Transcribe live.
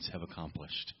have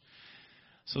accomplished.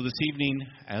 So this evening,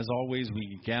 as always,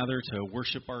 we gather to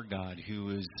worship our God, who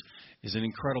is an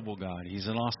incredible God. He's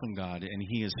an awesome God, and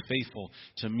He is faithful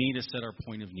to meet us at our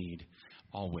point of need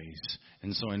always.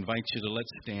 And so I invite you to let's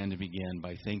stand and begin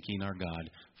by thanking our God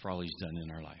for all He's done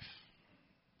in our life.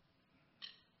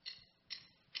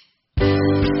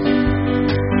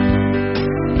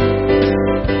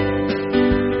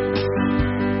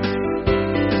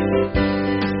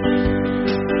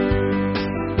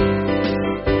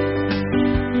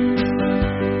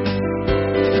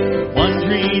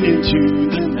 Into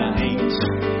the night,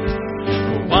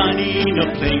 wanting a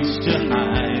place to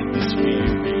hide this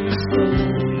weary soul.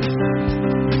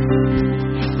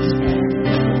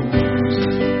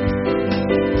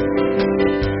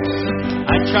 I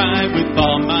try with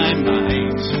all my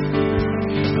might,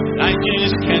 but I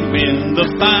just can't win the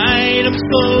fight. I'm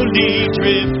slowly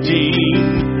drifting,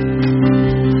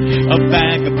 a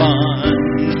vagabond.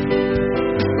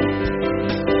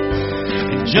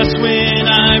 And just when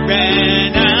I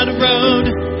ran out of road,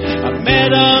 I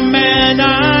met a man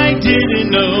I didn't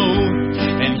know,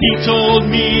 and he told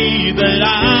me that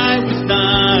I was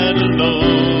not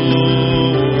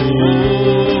alone.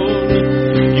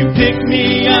 You picked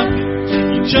me up,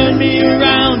 you turned me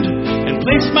around, and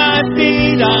placed my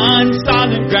feet on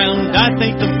solid ground. I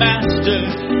thank the Master,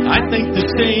 I thank the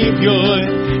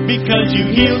Savior, because you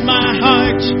healed my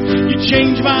heart, you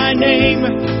changed my name,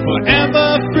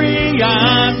 forever free,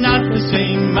 I'm not the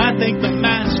same. I thank the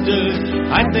Master,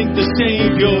 I thank the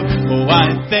Savior, oh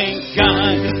I thank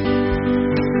God.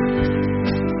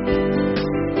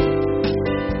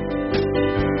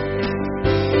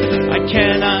 I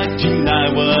cannot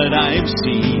deny what I've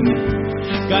seen,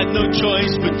 got no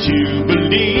choice but to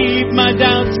believe. My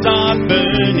doubts are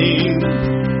burning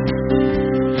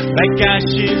like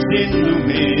ashes in the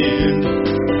wind.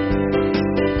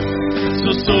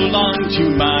 So long to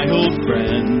my old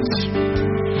friends,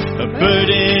 a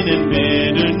burden and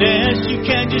bitterness, you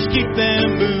can't just keep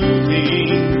them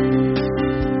moving,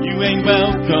 you ain't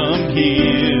welcome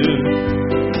here.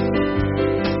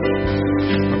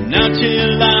 From now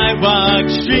till I walk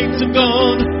streets of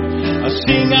gold, I'll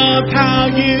sing of how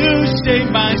you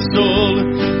saved my soul.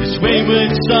 This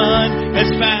wayward son has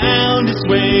found its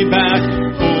way back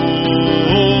home.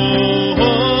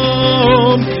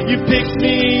 You picked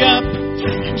me up,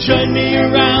 you turned me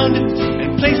around,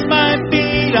 and placed my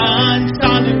feet on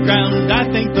solid ground. I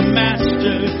thank the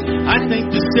Master, I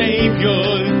thank the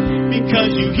Savior,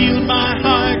 because you healed my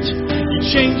heart, you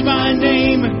changed my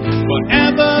name,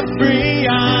 forever free,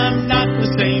 I'm not the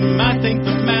same. I thank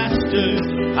the Master,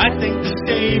 I thank the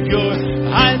Savior,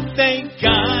 I thank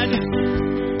God.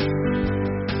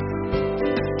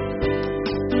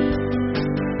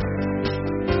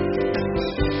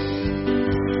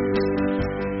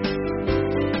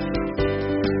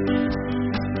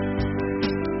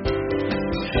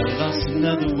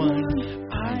 Another one,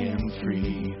 I am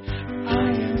free,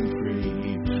 I am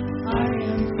free, I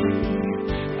am free.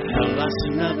 I lost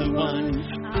another one,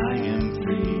 I am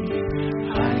free,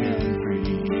 I am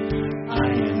free, I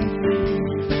am free.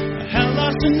 I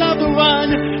lost another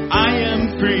one, I am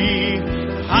free,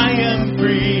 I am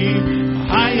free,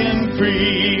 I am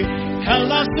free. I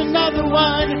lost another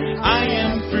one, I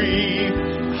am free,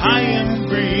 I am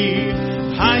free,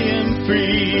 I am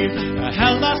free.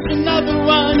 I lost another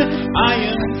one, I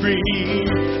am free,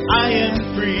 I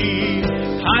am free,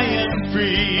 I am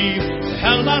free.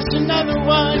 I lost another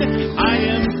one, I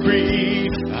am free,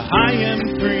 I am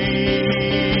free.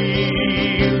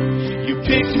 You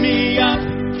picked me up,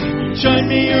 you turned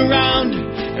me around,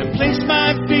 and placed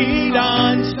my feet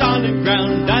on solid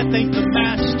ground. I thank the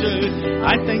Master,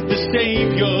 I thank the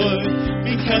Savior,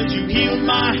 because you healed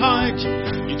my heart,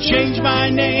 you changed my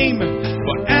name,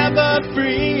 forever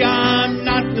free, I'm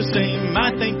not the same.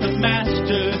 I thank the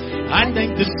Master, I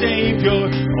thank the Savior,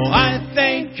 oh I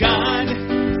thank God.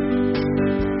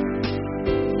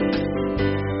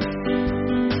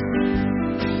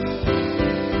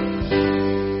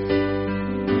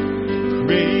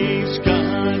 Praise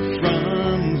God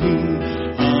from whom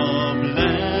all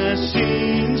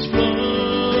blessings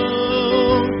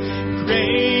flow.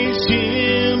 Praise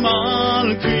Him,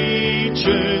 all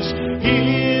creatures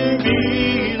here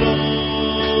below.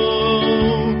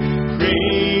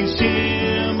 Praise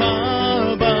Him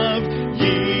above,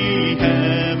 ye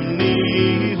heaven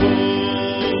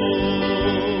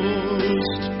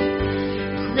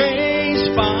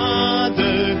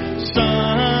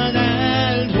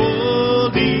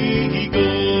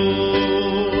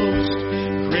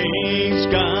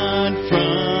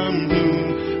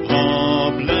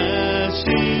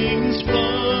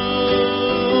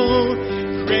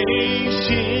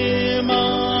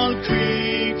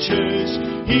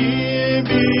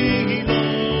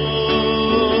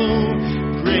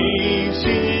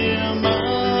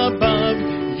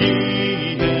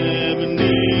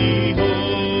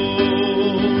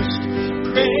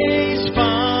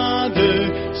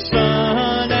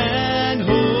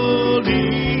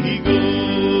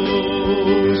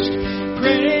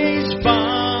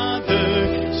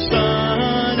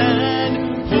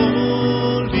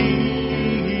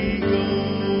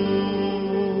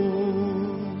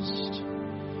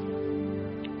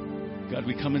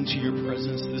we come into your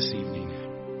presence this evening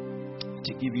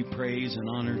to give you praise and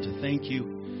honor, to thank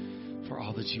you for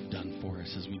all that you've done for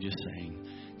us, as we just sang,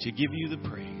 to give you the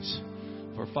praise.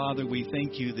 For Father, we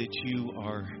thank you that you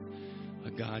are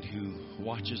a God who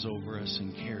watches over us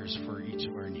and cares for each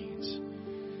of our needs.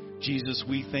 Jesus,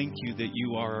 we thank you that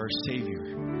you are our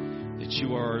Savior, that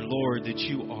you are our Lord, that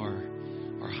you are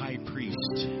our High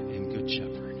Priest and Good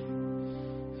Shepherd.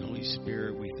 And Holy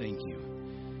Spirit, we thank you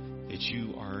that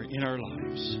you are in our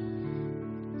lives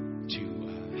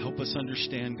to help us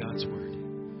understand God's Word,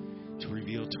 to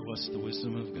reveal to us the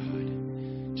wisdom of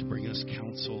God, to bring us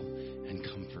counsel and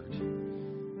comfort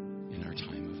in our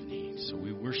time of need. So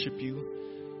we worship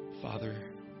you, Father,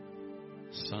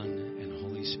 Son, and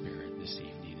Holy Spirit this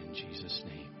evening in Jesus'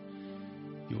 name.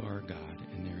 You are God,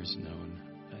 and there is none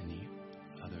any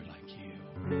other like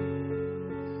you.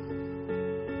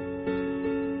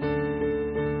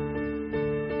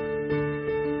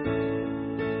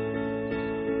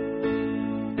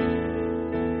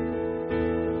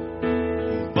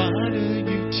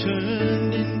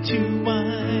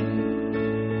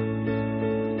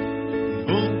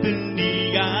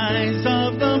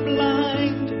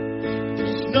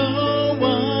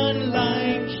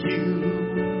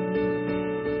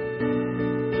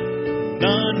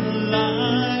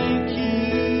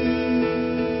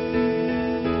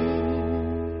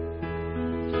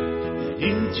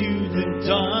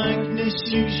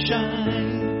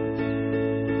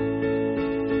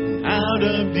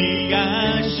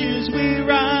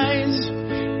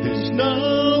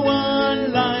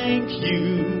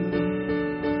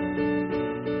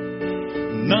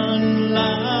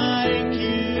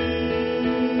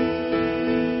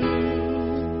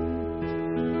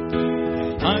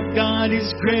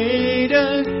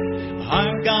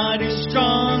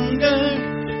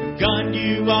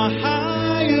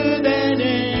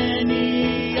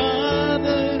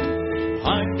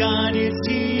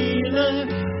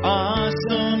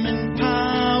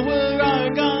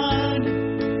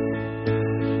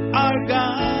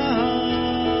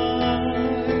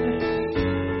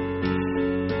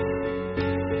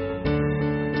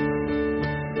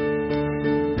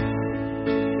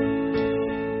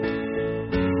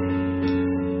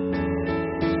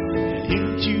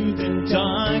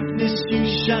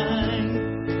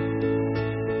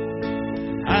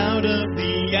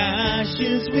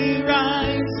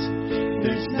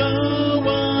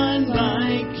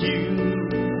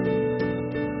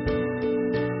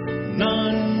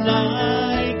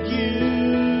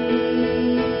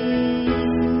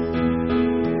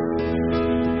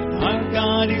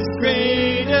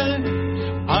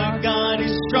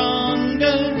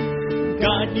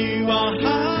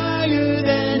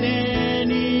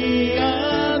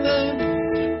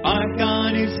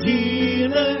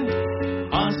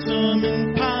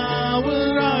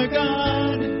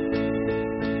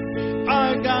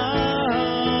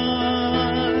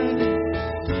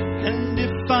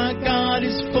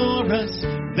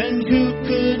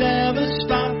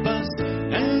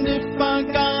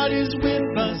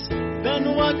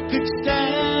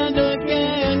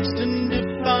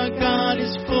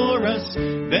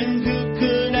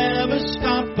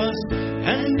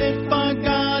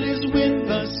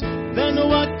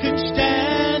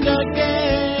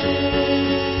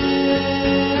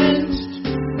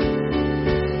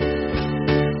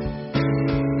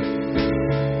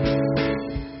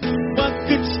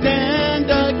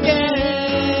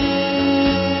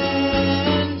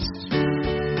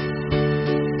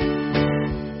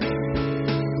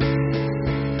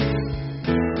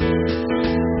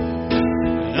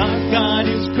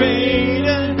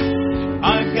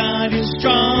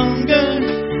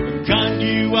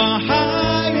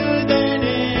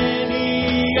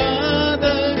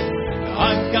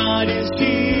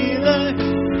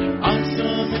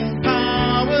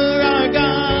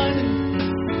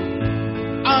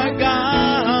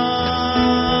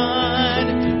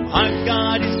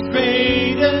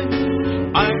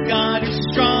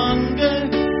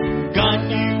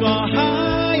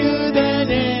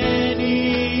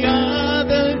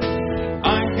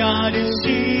 God is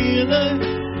healer,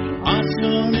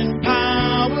 awesome in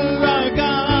power, our God.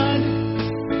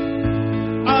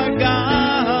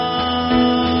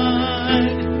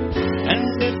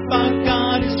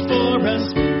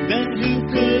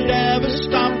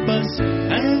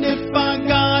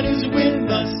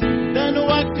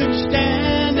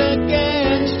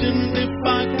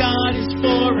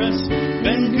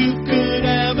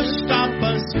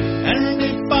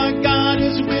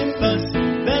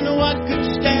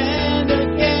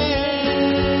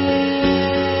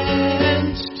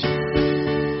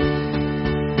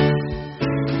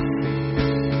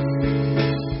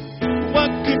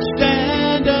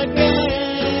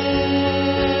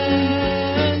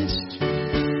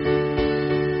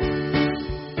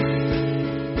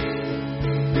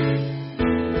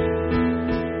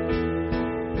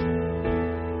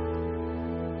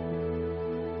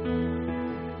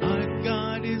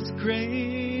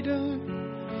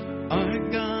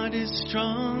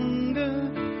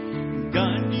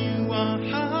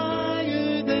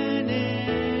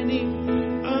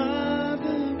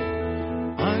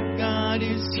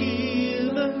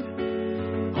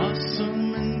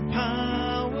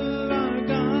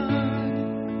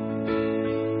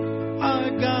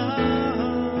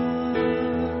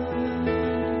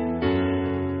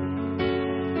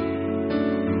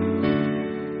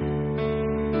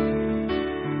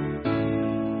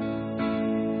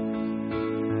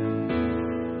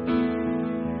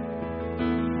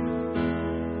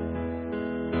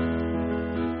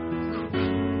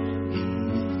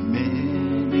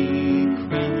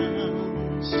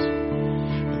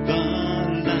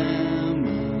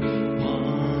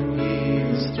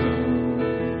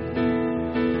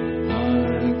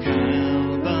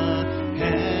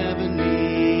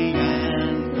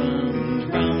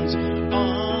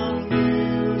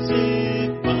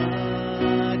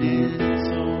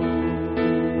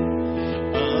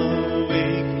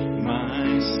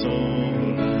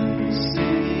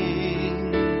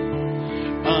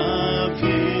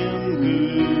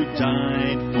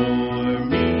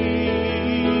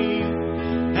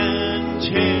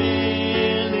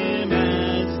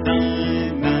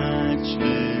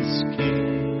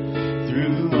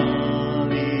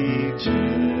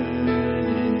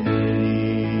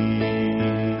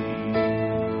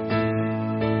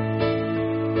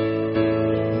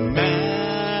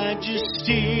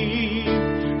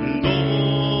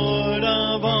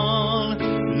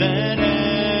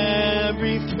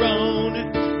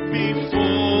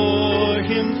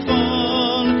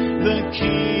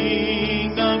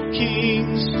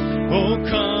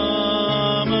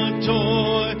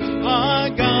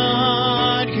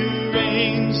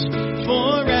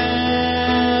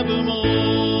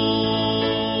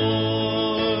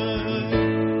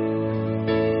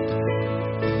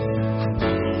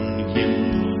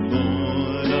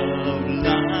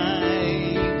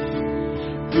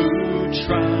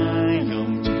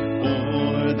 triumphed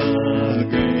o'er the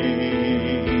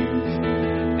grave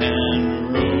and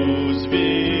rose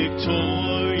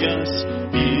victorious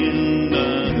in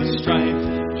the strife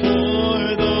for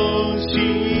those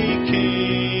he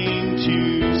came to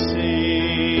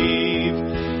save,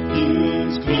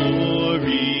 whose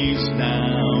glories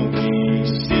now we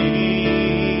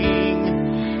sing,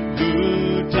 who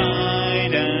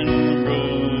died and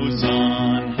rose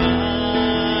on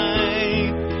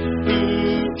high, who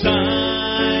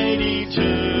died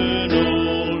eternal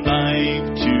life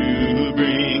to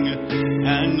bring,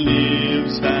 and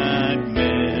lives that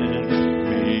men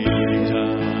may die.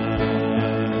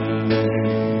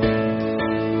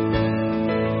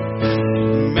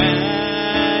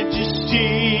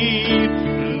 Majesty,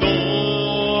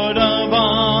 Lord of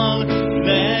all,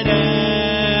 let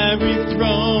every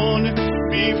throne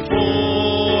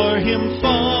before him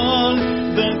fall.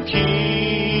 The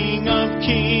King of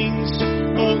kings,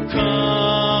 oh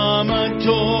come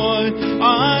adore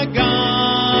our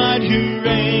God who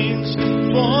reigns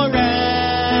forevermore,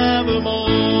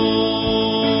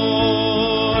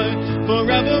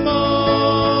 forevermore.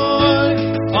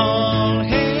 All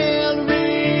hail,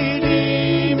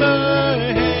 Redeemer,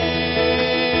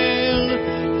 hail,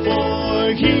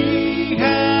 for he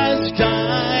has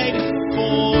died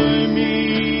for me.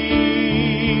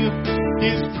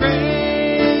 His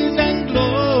praise and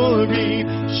glory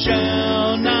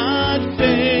shall not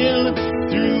fail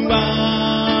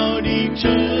throughout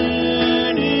eternity.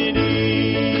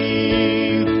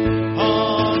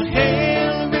 All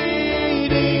hail,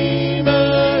 Redeemer,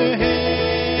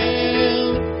 hail,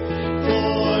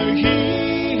 for he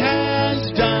has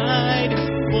died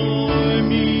for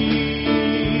me.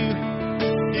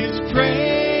 His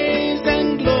praise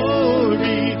and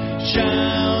glory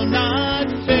shall not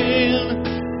fail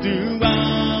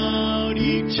throughout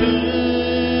eternity.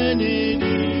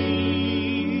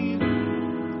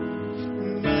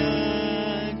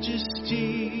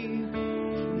 Majesty,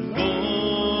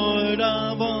 Lord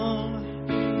of all,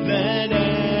 let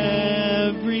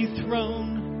every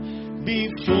throne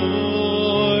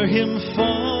before him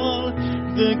fall.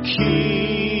 The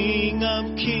King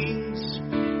of kings,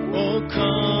 oh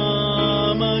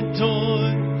come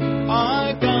adore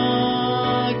our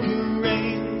God who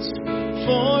reigns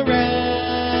forevermore.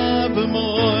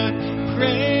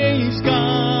 Praise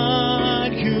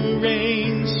God who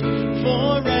reigns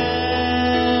forevermore.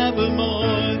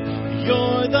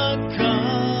 You're the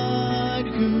God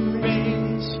who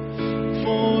reigns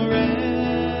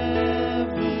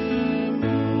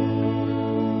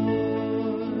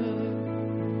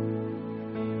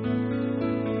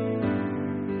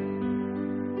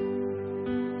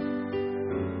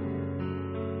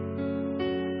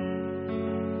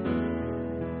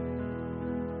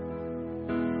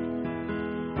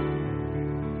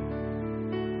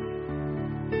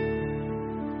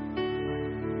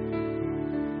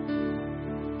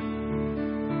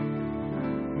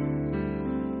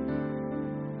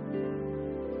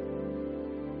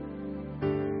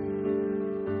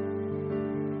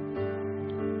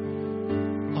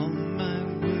All my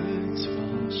words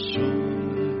fall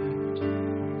short.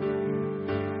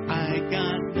 I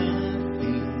got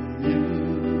nothing new.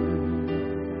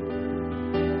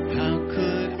 How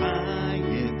could I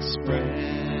express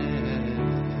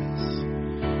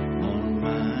all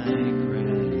my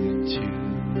gratitude?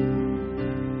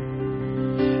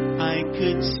 I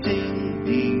could sing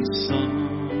these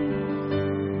songs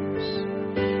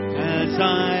as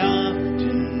I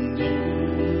often do,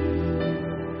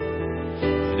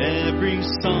 but every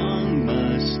song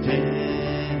must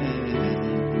end,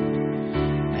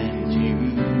 and you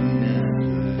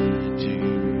never do.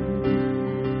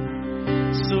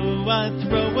 So I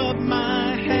throw up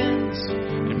my hands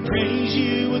and praise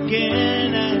you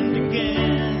again and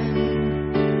again,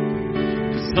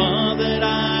 'cause all that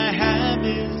I have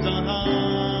is a hallelujah.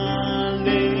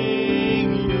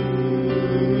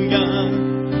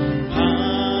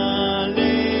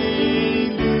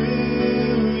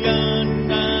 Hallelujah.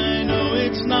 And I know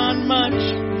it's not much,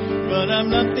 but I'm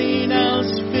nothing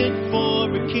else fit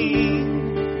for a king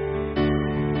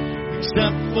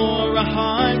except for a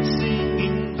heart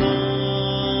singing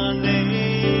hallelujah.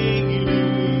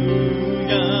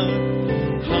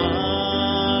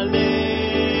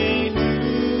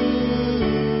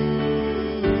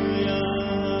 Hallelujah.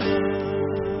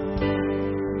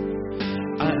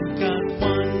 I've got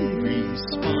one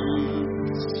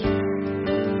response.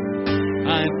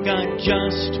 I've got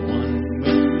just one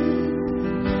move.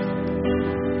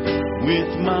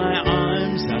 With my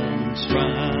arms outstretched,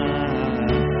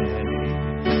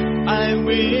 I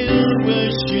will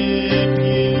worship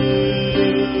you.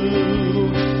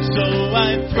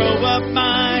 up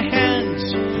my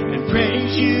hands and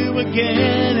praise you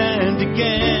again and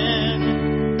again.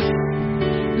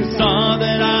 'Cause all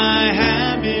that I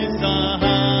have is a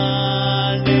hallelujah.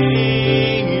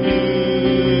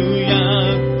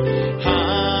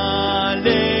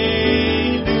 Hallelujah.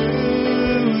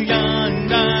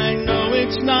 And I know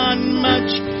it's not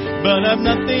much, but I've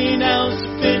nothing else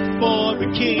fit for a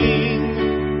king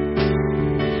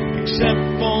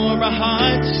except for a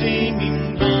heart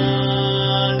singing hallelujah,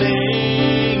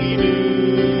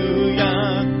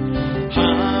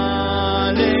 hallelujah.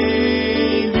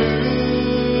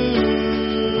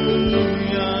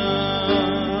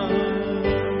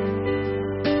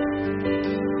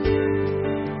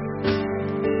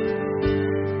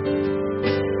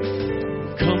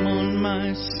 Come on,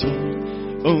 my soul,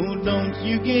 oh, don't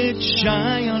you get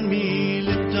shy on me,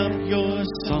 lift up your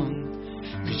song.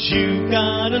 'Cause you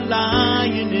got a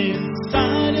lion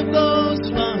inside of those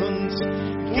lungs.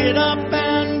 Get up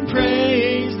and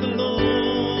praise the Lord.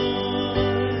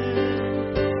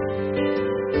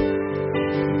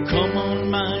 Come on,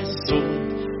 my soul,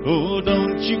 oh,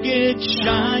 don't you get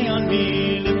shy on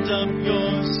me, lift up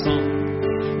your song.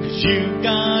 'Cause you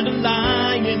got a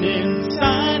lion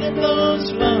inside of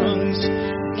those lungs.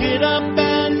 Get up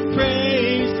and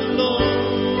praise the Lord.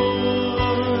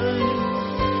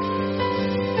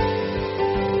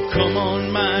 Come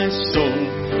on, my soul,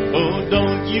 oh,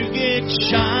 don't you get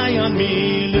shy on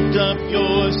me, lift up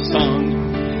your song.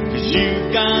 'Cause you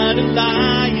got a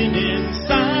lion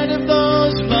inside of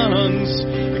those lungs.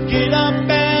 Get up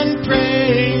and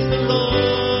praise the Lord.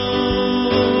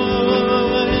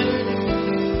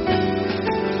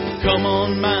 Come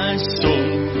on, my soul,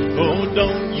 oh,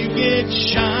 don't you get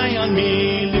shy on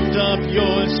me, lift up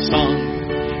your song.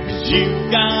 'Cause you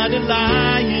got a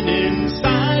lion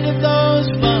inside of those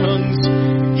lungs.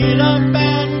 Get up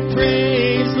and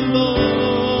praise the Lord.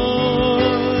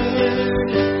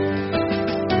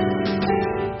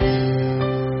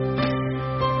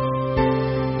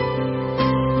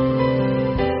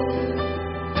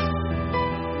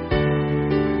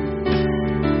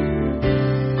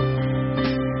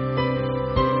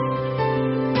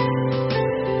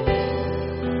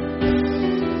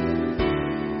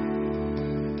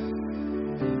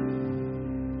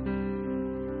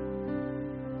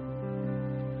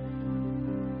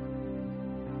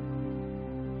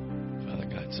 Father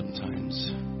God,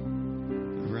 sometimes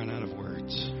we run out of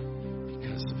words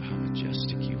because of how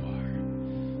majestic you are,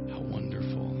 how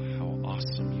wonderful, how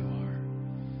awesome you are.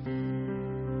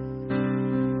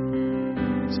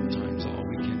 Sometimes all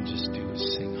we can just do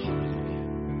is sing hallelujah.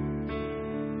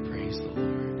 Praise the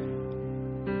Lord.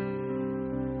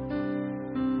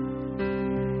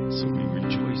 So we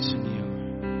rejoice in you.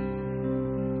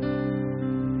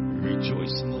 We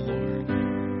rejoice in the Lord.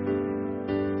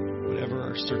 Whatever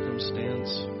our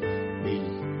circumstance, we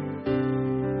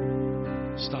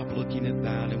stop looking at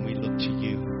that and we look to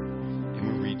you and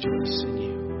we rejoice in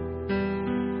you.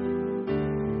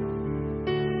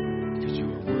 Because you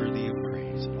are worthy of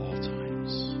praise at all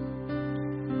times.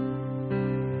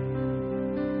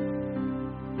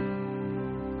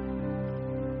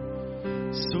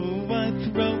 So I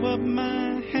throw up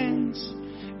my hands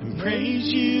and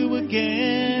praise you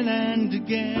again and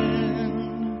again.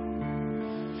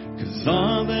 'Cause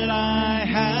all that I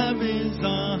have is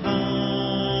a hallelujah,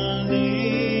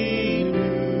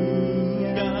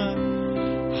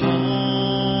 hallelujah.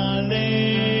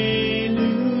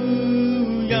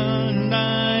 And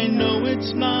I know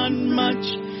it's not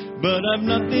much, but I've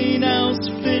nothing else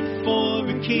fit for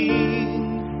a king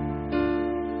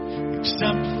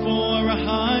except for a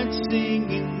heart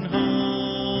singing hallelujah,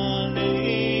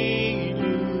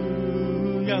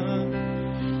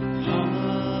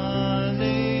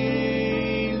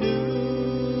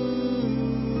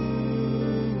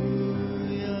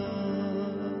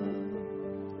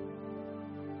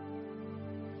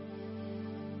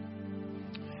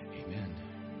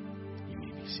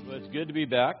 Well, it's good to be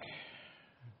back.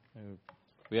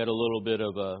 We had a little bit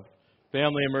of a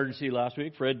family emergency last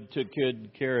week. Fred took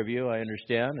good care of you, I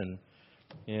understand,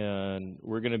 and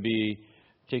we're going to be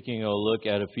taking a look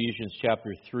at Ephesians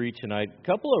chapter 3 tonight. A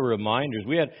couple of reminders.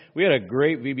 We had a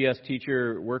great VBS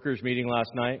teacher workers meeting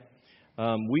last night.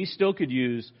 We still could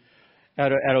use,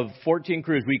 out of 14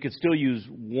 crews, we could still use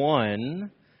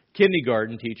one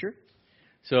kindergarten teacher.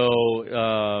 So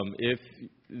if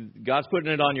God's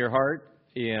putting it on your heart,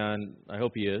 and I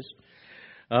hope He is,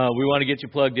 we want to get you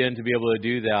plugged in to be able to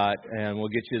do that, and we'll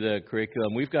get you the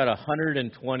curriculum. We've got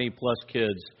 120 plus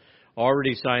kids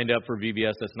already signed up for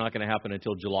VBS. That's not going to happen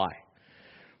until July,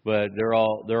 but they're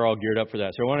all geared up for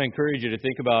that. So I want to encourage you to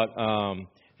think about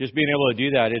just being able to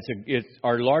do that. It's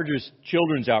our largest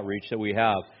children's outreach that we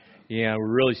have. Yeah,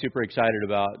 we're really super excited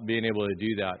about being able to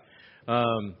do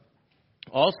that.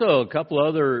 Also, a couple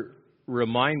other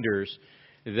reminders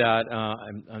that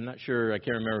I'm not sure, I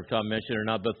can't remember if Tom mentioned it or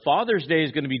not, but Father's Day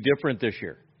is going to be different this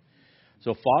year.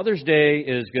 So Father's Day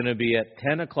is going to be at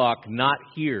 10 o'clock, not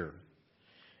here.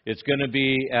 It's going to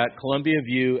be at Columbia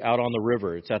View out on the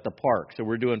river. It's at the park. So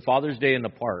we're doing Father's Day in the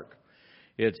park.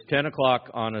 It's 10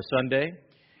 o'clock on a Sunday.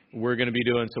 We're going to be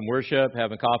doing some worship,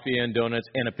 having coffee and donuts,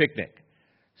 and a picnic.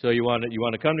 So you want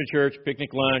to come to church, picnic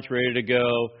lunch, ready to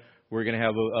go. We're going to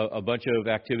have a bunch of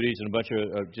activities and a bunch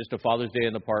of just a Father's Day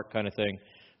in the park kind of thing.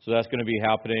 So that's going to be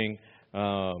happening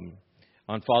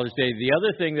on Father's Day. The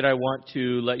other thing that I want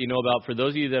to let you know about, for those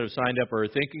of you that have signed up or are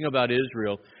thinking about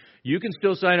Israel, you can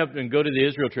still sign up and go to the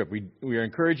Israel trip. We are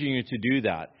encouraging you to do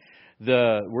that.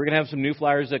 We're going to have some new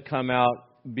flyers that come out.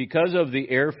 Because of the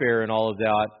airfare and all of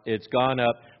that, it's gone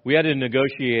up. We had to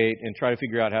negotiate and try to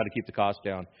figure out how to keep the cost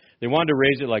down. They wanted to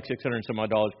raise it like $600 and some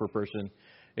odd per person.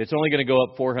 It's only going to go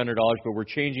up $400, but we're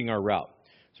changing our route.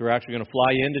 So we're actually going to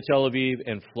fly into Tel Aviv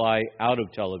and fly out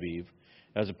of Tel Aviv,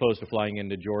 as opposed to flying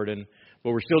into Jordan.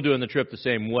 But we're still doing the trip the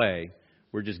same way.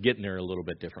 We're just getting there a little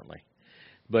bit differently.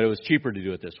 But it was cheaper to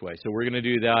do it this way. So we're going to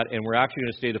do that, and we're actually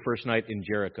going to stay the first night in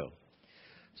Jericho.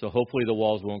 So hopefully the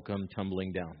walls won't come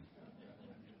tumbling down.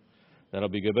 That'll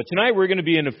be good. But tonight we're going to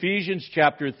be in Ephesians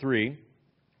chapter 3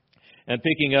 and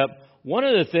picking up one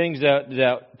of the things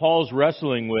that Paul's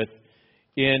wrestling with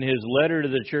in his letter to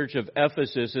the church of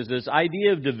Ephesus is this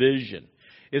idea of division.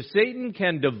 If Satan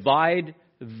can divide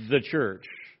the church,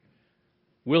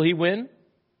 will he win?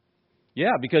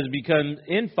 Yeah, because it becomes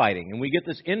infighting, and we get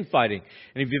this infighting.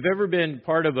 And if you've ever been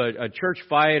part of a church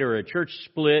fight or a church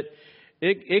split,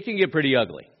 it can get pretty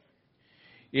ugly.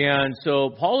 And so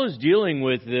Paul is dealing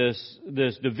with this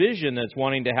division that's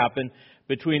wanting to happen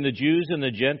between the Jews and the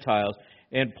Gentiles.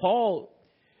 And Paul,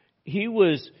 he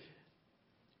was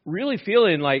really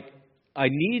feeling like, I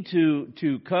need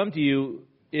to come to you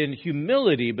in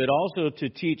humility, but also to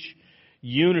teach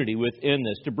unity within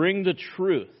this, to bring the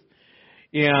truth.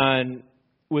 And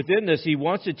within this, he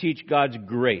wants to teach God's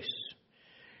grace.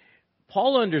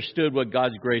 Paul understood what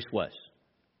God's grace was.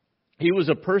 He was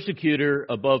a persecutor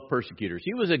above persecutors.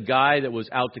 He was a guy that was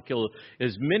out to kill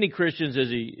as many Christians as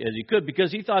he could,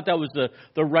 because he thought that was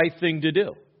the right thing to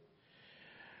do.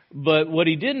 But what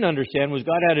he didn't understand was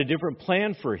God had a different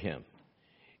plan for him.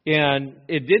 And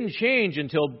it didn't change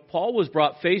until Paul was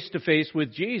brought face to face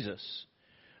with Jesus,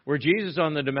 where Jesus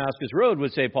on the Damascus Road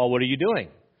would say, Paul, what are you doing?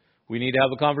 We need to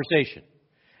have a conversation.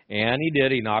 And he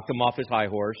did. He knocked him off his high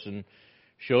horse and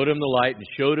showed him the light and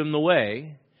showed him the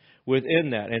way within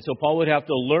that. And so Paul would have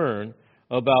to learn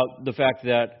about the fact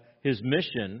that his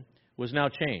mission was now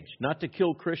changed. Not to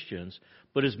kill Christians,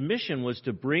 but his mission was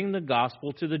to bring the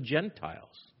gospel to the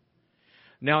Gentiles.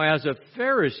 Now, as a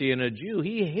Pharisee and a Jew,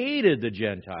 he hated the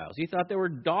Gentiles. He thought they were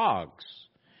dogs.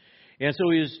 And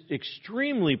so he was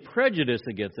extremely prejudiced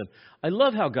against them. I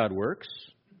love how God works.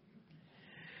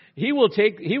 He will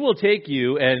take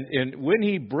you, and when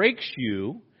he breaks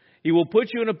you, he will put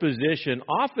you in a position,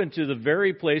 often to the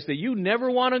very place that you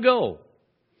never want to go.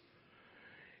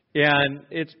 And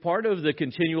it's part of the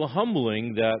continual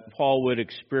humbling that Paul would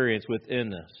experience within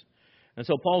this. And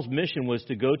so Paul's mission was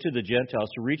to go to the Gentiles,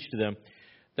 to reach to them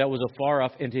that was afar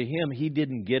off. And to him, he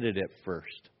didn't get it at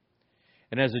first.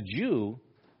 And as a Jew,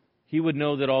 he would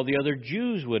know that all the other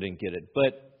Jews wouldn't get it.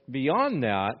 But beyond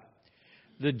that,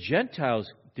 the Gentiles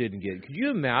didn't get it. Could you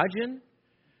imagine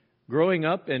growing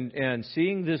up and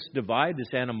seeing this divide,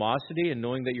 this animosity, and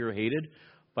knowing that you're hated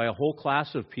by a whole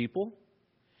class of people?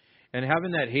 And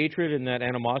having that hatred and that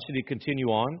animosity continue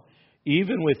on,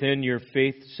 even within your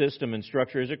faith system and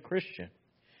structure as a Christian.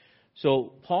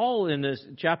 So Paul, in this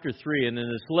chapter 3 and in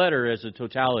this letter as a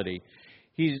totality,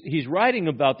 he's writing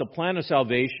about the plan of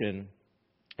salvation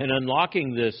and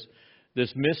unlocking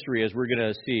this mystery, as we're going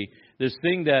to see, this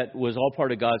thing that was all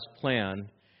part of God's plan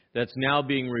that's now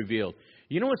being revealed.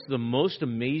 You know what's the most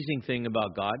amazing thing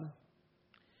about God?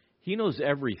 He knows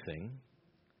everything,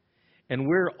 and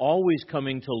we're always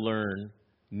coming to learn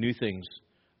new things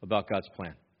about God's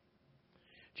plan.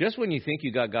 Just when you think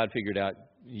you got God figured out,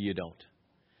 you don't.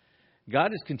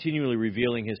 God is continually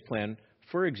revealing His plan.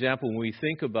 For example, when we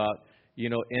think about,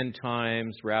 end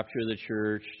times, rapture of the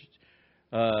church,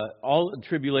 all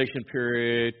tribulation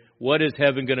period, what is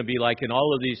heaven going to be like, and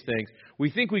all of these things, we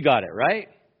think we got it, right?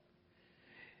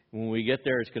 When we get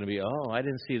there, it's going to be, I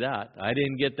didn't see that. I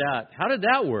didn't get that. How did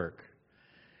that work?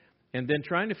 And then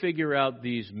trying to figure out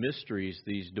these mysteries,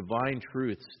 these divine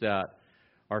truths that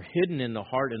are hidden in the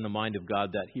heart and the mind of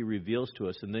God that He reveals to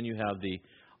us. And then you have the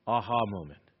aha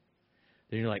moment.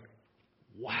 then you're like,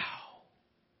 wow,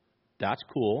 that's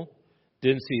cool.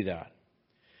 Didn't see that.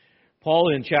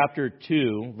 Paul in chapter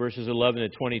 2, verses 11 to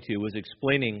 22, was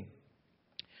explaining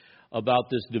about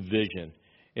this division.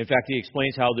 In fact, he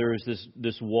explains how there is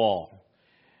this wall.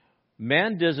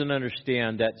 Man doesn't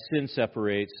understand that sin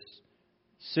separates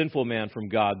sinful man from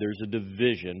God. There's a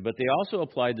division, but they also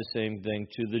applied the same thing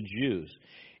to the Jews.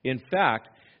 In fact,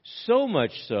 so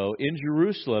much so, in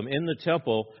Jerusalem, in the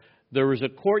temple, there was a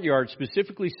courtyard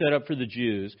specifically set up for the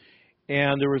Jews,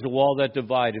 and there was a wall that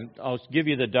divided. I'll give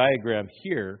you the diagram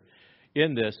here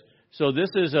in this. So this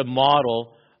is a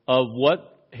model of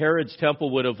what Herod's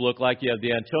temple would have looked like. You have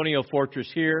the Antonia fortress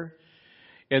here,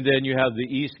 and then you have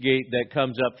the east gate that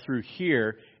comes up through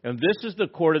here. And this is the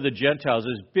court of the Gentiles,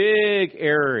 this big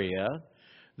area.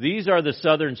 These are the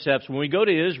southern steps. When we go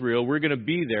to Israel, we're going to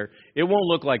be there. It won't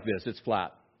look like this. It's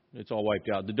flat. It's all wiped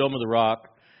out. The Dome of the Rock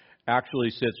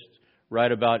actually sits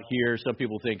right about here. Some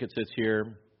people think it sits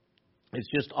here. It's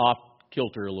just off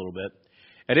kilter a little bit.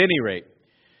 At any rate,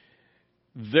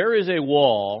 there is a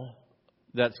wall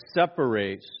that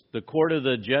separates the court of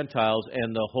the Gentiles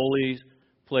and the holy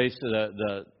place,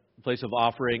 the place of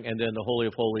offering, and then the Holy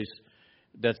of Holies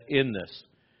that's in this.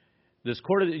 This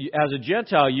court, as a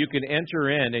Gentile, you can enter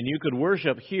in and you could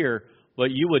worship here,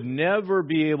 but you would never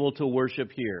be able to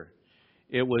worship here.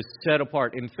 It was set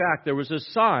apart. In fact, there was a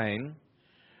sign,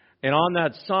 and on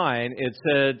that sign it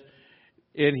said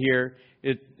in here,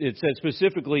 it said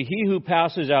specifically, he who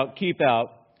passes out, keep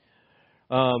out,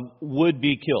 would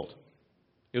be killed.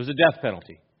 It was a death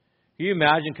penalty. Can you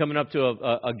imagine coming up to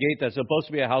a gate that's supposed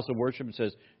to be a house of worship and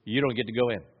says, you don't get to go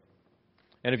in.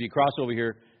 And if you cross over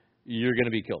here, you're going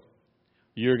to be killed.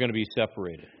 You're going to be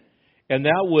separated. And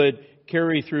that would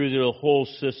carry through the whole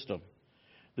system,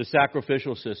 the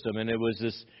sacrificial system, and it was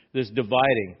this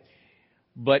dividing.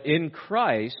 But in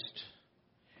Christ,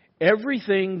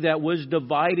 everything that was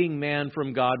dividing man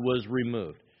from God was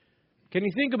removed. Can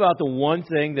you think about the one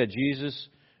thing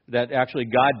that actually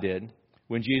God did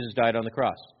when Jesus died on the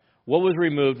cross? What was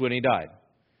removed when he died?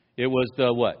 It was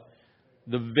the what?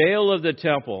 The veil of the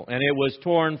temple, and it was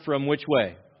torn from which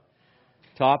way?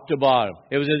 Top to bottom.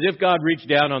 It was as if God reached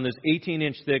down on this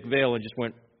 18-inch thick veil and just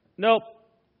went, nope,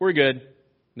 we're good.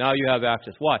 Now you have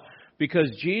access. Why?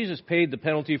 Because Jesus paid the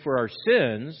penalty for our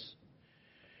sins,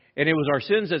 and it was our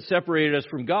sins that separated us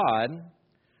from God.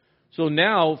 So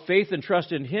now faith and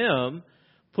trust in Him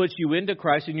puts you into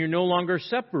Christ, and you're no longer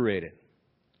separated.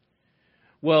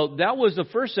 Well, that was the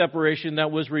first separation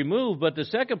that was removed, but the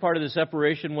second part of the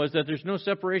separation was that there's no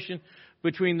separation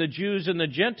between the Jews and the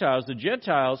Gentiles. The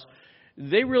Gentiles,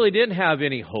 they really didn't have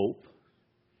any hope.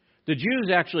 The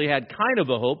Jews actually had kind of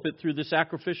a hope through the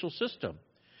sacrificial system.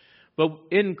 But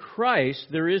in Christ,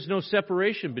 there is no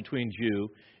separation between Jew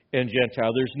and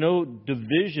Gentile. There's no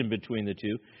division between the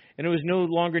two, and it was no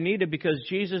longer needed because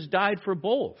Jesus died for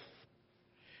both.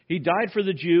 He died for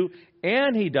the Jew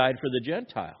and He died for the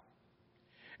Gentile.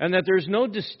 And that there's no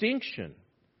distinction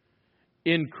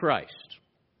in Christ,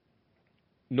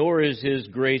 nor is His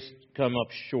grace come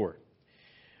up short.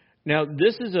 Now,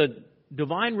 this is a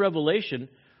divine revelation,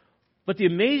 but the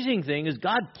amazing thing is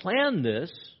God planned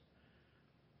this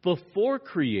before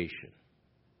creation.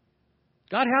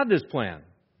 God had this plan.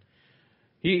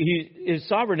 He is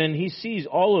sovereign and He sees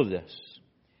all of this.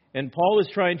 And Paul is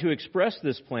trying to express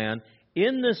this plan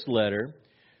in this letter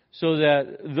so that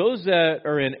those that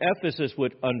are in Ephesus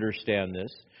would understand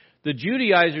this. The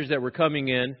Judaizers that were coming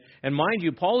in, and mind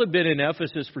you, Paul had been in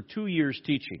Ephesus for 2 years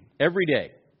teaching every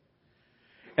day.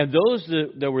 And those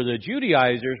that were the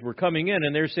Judaizers were coming in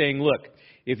and they're saying, look,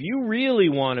 if you really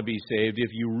want to be saved,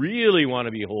 if you really want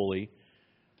to be holy,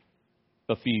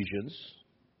 Ephesians,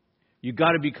 you've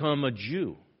got to become a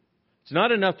Jew. It's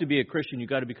not enough to be a Christian, you've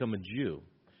got to become a Jew.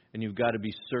 And you've got to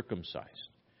be circumcised.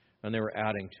 And they were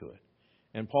adding to it.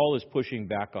 And Paul is pushing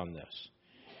back on this.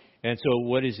 And so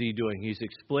what is he doing? He's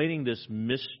explaining this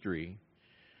mystery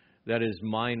that is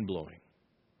mind-blowing.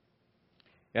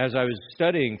 As I was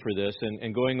studying for this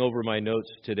and going over my notes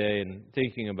today and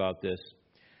thinking about this,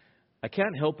 I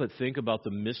can't help but think about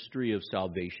the mystery of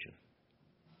salvation.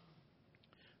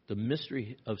 The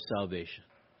mystery of salvation.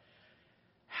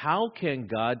 How can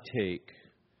God take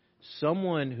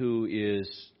someone who is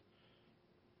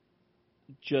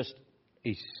just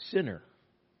a sinner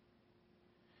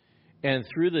and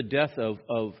through the death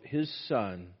of His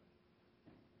Son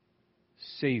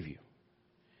save you?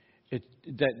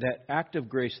 That act of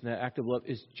grace and that act of love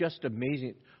is just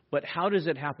amazing. But how does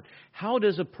it happen? How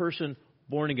does a person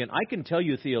born again? I can tell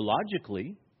you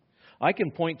theologically. I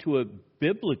can point to it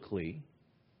biblically.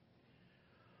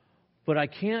 But I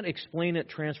can't explain it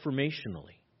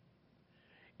transformationally.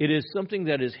 It is something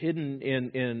that is hidden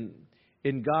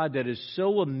in God that is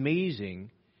so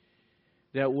amazing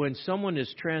that when someone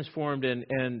is transformed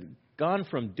and gone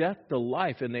from death to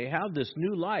life and they have this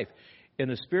new life and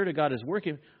the Spirit of God is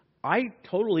working, I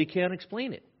totally can't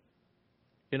explain it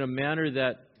in a manner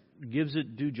that gives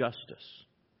it due justice.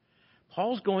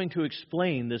 Paul's going to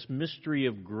explain this mystery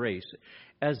of grace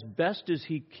as best as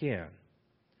he can.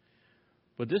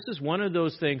 But this is one of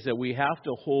those things that we have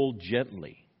to hold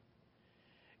gently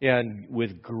and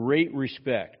with great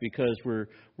respect, because we're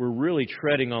really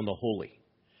treading on the holy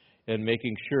and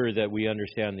making sure that we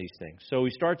understand these things. So he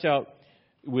starts out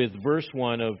with verse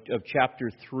 1 of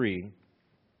chapter 3.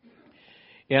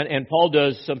 And Paul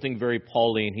does something very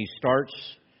Pauline. He starts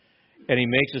and he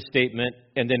makes a statement,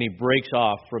 and then he breaks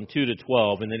off from 2 to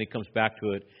 12, and then he comes back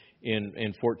to it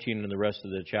in 14 and the rest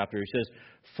of the chapter. He says,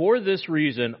 "For this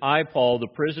reason, I, Paul, the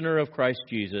prisoner of Christ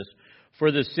Jesus,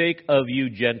 for the sake of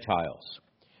you Gentiles."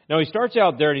 Now he starts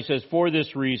out there and he says, "For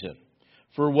this reason."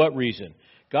 For what reason?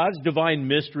 God's divine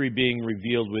mystery being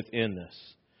revealed within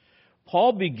this.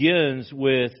 Paul begins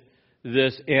with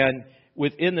this, and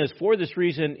within this, for this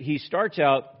reason, he starts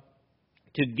out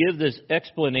to give this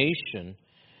explanation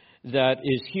that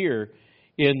is here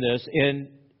in this. And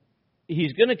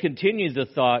he's going to continue the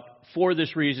thought, for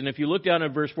this reason. If you look down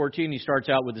at verse 14, he starts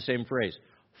out with the same phrase,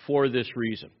 for this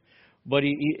reason. But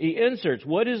he inserts,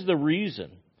 what is the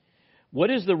reason? What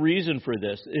is the reason for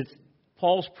this? It's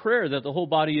Paul's prayer that the whole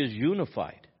body is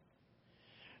unified,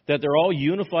 that they're all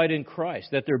unified in Christ,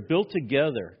 that they're built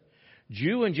together,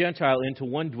 Jew and Gentile, into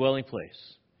one dwelling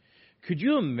place. Could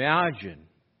you imagine?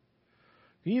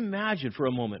 Can you imagine for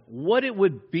a moment what it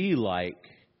would be like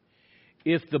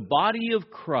if the body of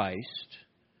Christ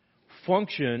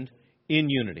functioned in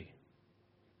unity?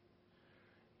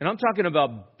 And I'm talking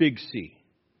about Big C,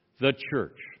 the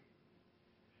church.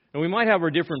 And we might have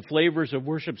our different flavors of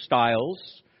worship styles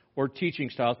or teaching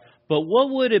styles, but what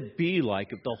would it be like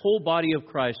if the whole body of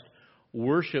Christ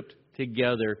worshiped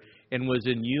together and was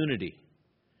in unity?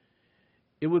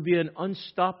 It would be an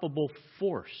unstoppable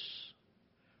force.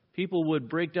 People would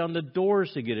break down the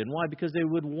doors to get in. Why? Because they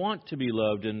would want to be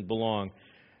loved and belong.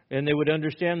 And they would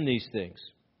understand these things.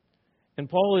 And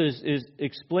Paul is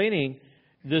explaining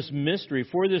this mystery.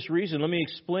 For this reason, let me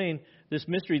explain this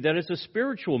mystery, that it's a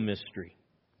spiritual mystery.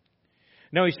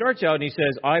 Now he starts out and he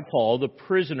says, I, Paul, the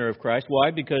prisoner of Christ.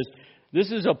 Why? Because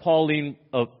this is a Pauline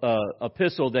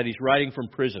epistle that he's writing from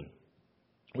prison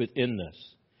within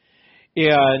this.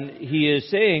 And he is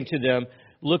saying to them,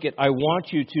 look, I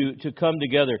want you to come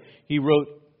together. He wrote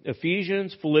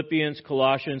Ephesians, Philippians,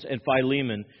 Colossians, and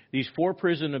Philemon, these 4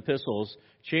 prison epistles,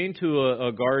 chained to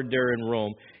a guard there in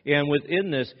Rome. And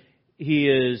within this, he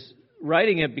is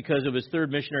writing it because of his 3rd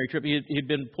missionary trip. He'd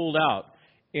been pulled out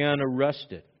and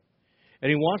arrested. And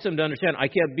he wants them to understand, I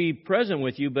can't be present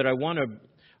with you, but I want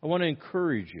to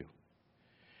encourage you.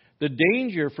 The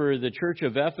danger for the church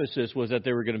of Ephesus was that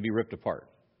they were going to be ripped apart.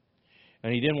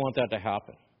 And he didn't want that to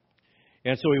happen.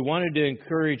 And so he wanted to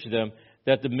encourage them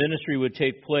that the ministry would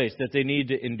take place, that they need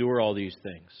to endure all these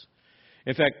things.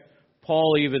 In fact,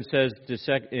 Paul even says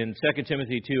in 2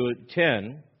 Timothy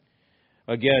 2:10,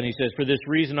 again, he says, for this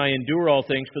reason I endure all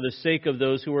things for the sake of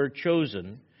those who are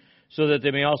chosen, so that they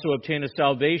may also obtain a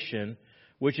salvation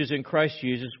which is in Christ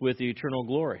Jesus with the eternal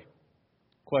glory.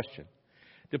 Question.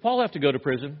 Did Paul have to go to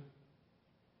prison?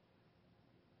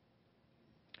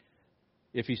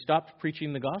 If he stopped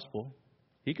preaching the gospel,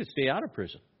 he could stay out of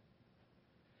prison.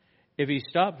 If he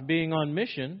stopped being on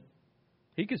mission,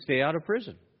 he could stay out of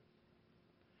prison.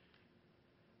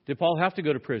 Did Paul have to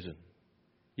go to prison?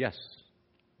 Yes.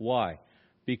 Why?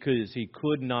 Because he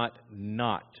could not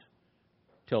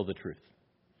tell the truth.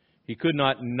 He could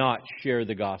not share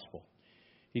the gospel.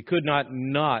 He could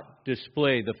not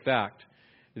display the fact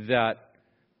that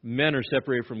men are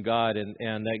separated from God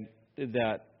and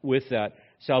that with that,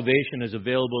 salvation is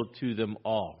available to them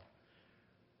all.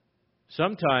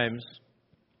 Sometimes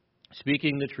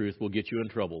speaking the truth will get you in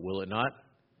trouble, will it not?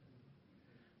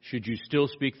 Should you still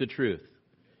speak the truth?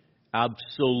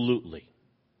 Absolutely.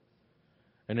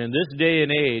 And in this day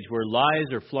and age where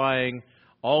lies are flying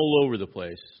all over the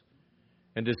place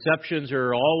and deceptions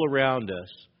are all around us,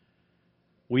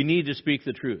 we need to speak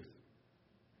the truth.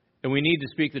 And we need to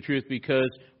speak the truth because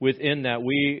within that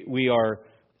we are,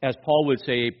 as Paul would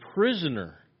say, a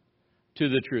prisoner to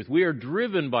the truth. We are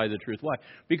driven by the truth. Why?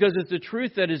 Because it's the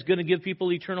truth that is going to give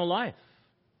people eternal life.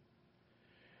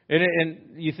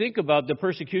 And you think about the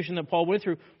persecution that Paul went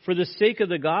through for the sake of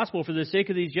the gospel, for the sake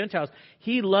of these Gentiles.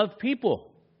 He loved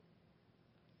people.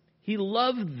 He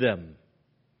loved them.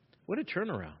 What a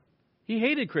turnaround. He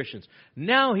hated Christians.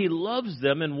 Now he loves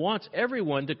them and wants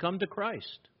everyone to come to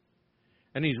Christ.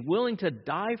 And He's willing to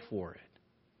die for it.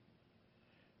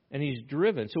 And He's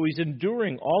driven. So He's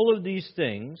enduring all of these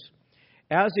things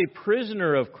as a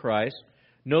prisoner of Christ.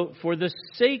 Note, for the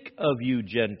sake of you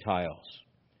Gentiles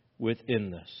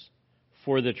within this,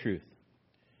 for the truth.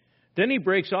 Then He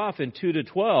breaks off in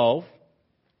 2-12,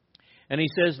 and He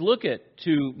says, look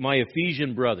to my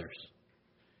Ephesian brothers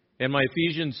and my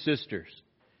Ephesian sisters.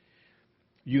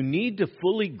 You need to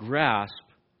fully grasp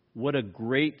what a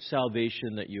great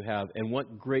salvation that you have and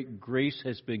what great grace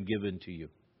has been given to you.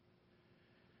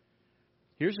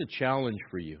 Here's a challenge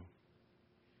for you.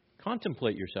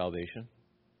 Contemplate your salvation.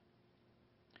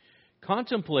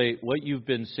 Contemplate what you've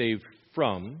been saved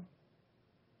from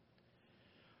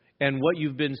and what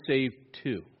you've been saved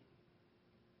to.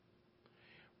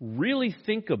 Really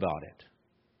think about it.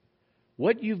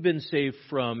 What you've been saved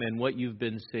from and what you've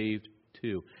been saved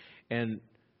to. And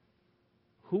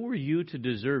who are you to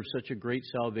deserve such a great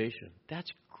salvation? That's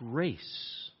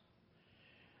grace.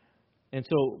 And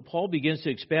so Paul begins to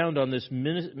expound on this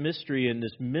mystery and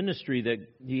this ministry that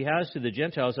he has to the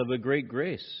Gentiles of a great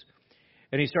grace.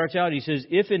 And he starts out, he says,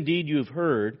 if indeed you've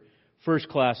heard, first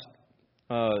class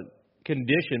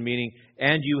condition, meaning,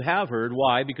 and you have heard.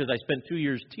 Why? Because I spent 2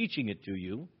 years teaching it to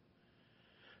you.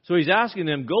 So he's asking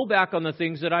them, go back on the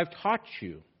things that I've taught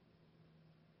you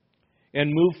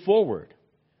and move forward.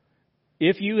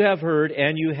 If you have heard,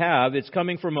 and you have, it's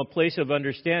coming from a place of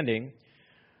understanding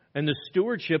and the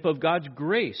stewardship of God's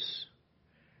grace,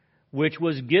 which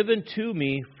was given to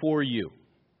me for you.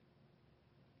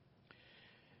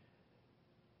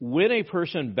 When a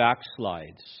person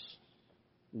backslides,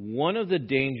 one of the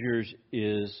dangers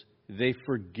is they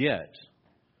forget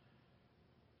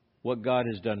what God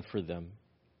has done for them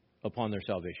upon their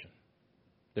salvation.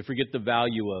 They forget the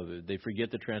value of it. They forget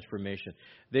the transformation.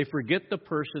 They forget the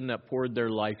person that poured their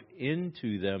life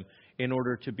into them in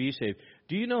order to be saved.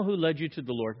 Do you know who led you to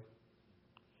the Lord?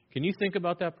 Can you think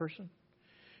about that person?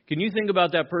 Can you think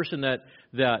about that person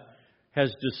that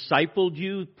has discipled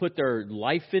you, put their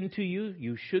life into you?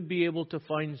 You should be able to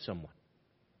find someone.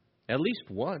 At least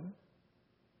one.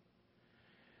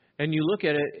 And you look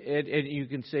at it and you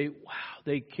can say, wow,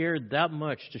 they cared that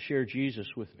much to share Jesus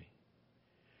with me.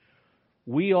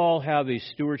 We all have a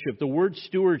stewardship. The word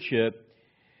stewardship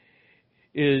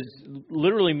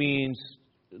literally means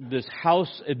this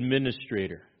house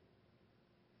administrator.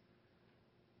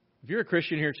 If you're a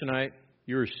Christian here tonight,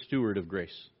 you're a steward of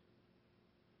grace.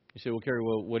 You say, well, Kerry,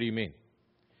 what do you mean?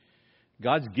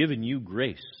 God's given you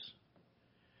grace.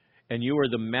 And you are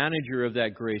the manager of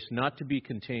that grace, not to be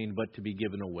contained, but to be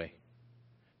given away,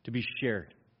 to be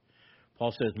shared.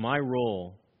 Paul says, my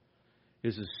role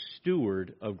is a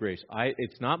steward of grace.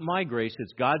 It's not my grace,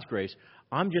 it's God's grace.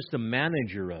 I'm just the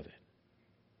manager of it.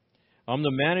 I'm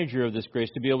the manager of this grace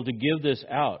to be able to give this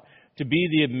out, to be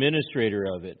the administrator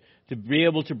of it, to be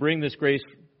able to bring this grace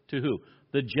to who?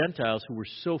 The Gentiles who were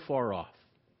so far off.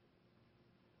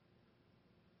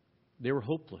 They were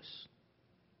hopeless.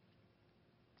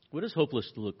 What does hopeless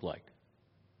look like?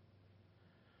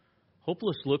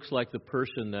 Hopeless looks like the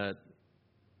person that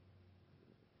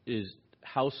is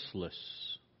houseless,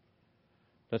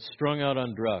 that's strung out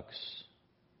on drugs,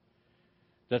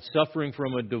 that's suffering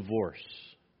from a divorce,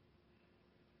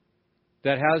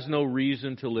 that has no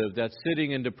reason to live, that's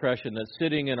sitting in depression, that's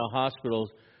sitting in a hospital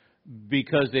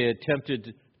because they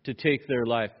attempted to take their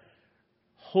life.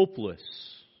 Hopeless.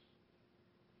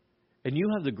 And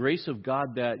you have the grace of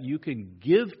God that you can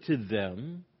give to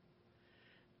them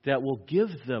that will give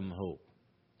them hope.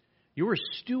 You're a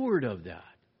steward of that.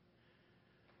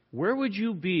 Where would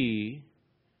you be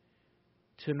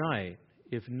tonight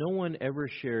if no one ever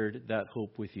shared that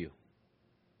hope with you?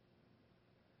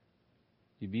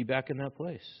 You'd be back in that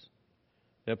place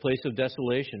of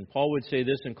desolation. Paul would say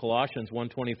this in Colossians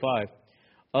 1:25.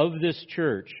 Of this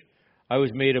church, I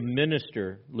was made a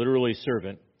minister, literally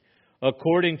servant,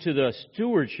 according to the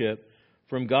stewardship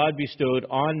from God bestowed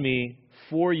on me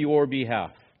for your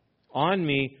behalf. On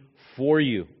me for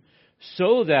you.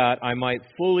 So that I might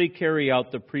fully carry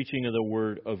out the preaching of the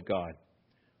Word of God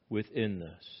within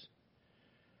this.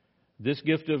 This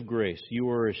gift of grace, you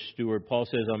are a steward. Paul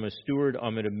says, I'm a steward,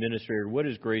 I'm an administrator. What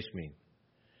does grace mean?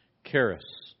 Charis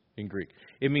in Greek.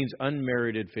 It means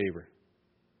unmerited favor.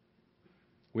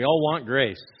 We all want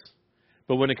grace.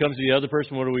 But when it comes to the other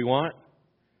person, what do we want?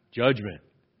 Judgment.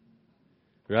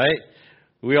 Right?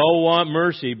 We all want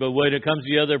mercy, but when it comes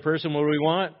to the other person, what do we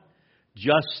want?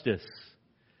 Justice.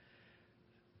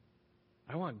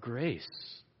 I want grace.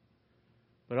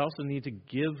 But I also need to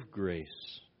give grace.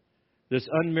 This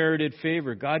unmerited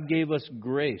favor. God gave us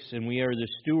grace, and we are the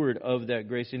steward of that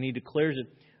grace. And He declares it,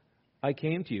 I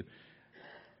came to you.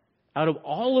 Out of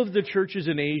all of the churches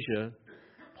in Asia,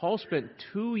 Paul spent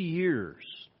 2 years.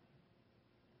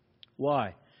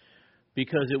 Why?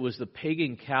 Because it was the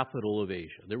pagan capital of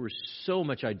Asia. There was so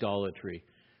much idolatry.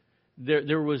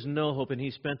 There was no hope, and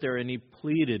he spent there and he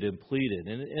pleaded and pleaded.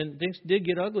 And things did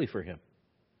get ugly for him.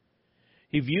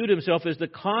 He viewed himself as the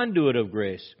conduit of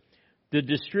grace, the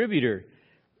distributor.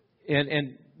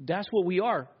 And that's what we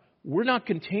are. We're not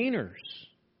containers.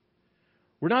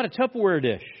 We're not a Tupperware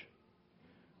dish.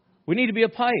 We need to be a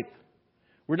pipe.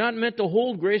 We're not meant to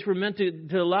hold grace. We're meant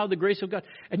to allow the grace of God.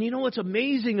 And you know what's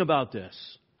amazing about this?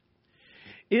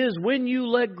 Is when you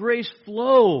let grace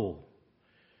flow,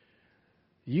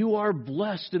 you are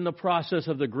blessed in the process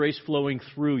of the grace flowing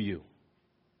through you.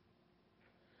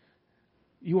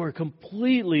 You are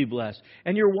completely blessed.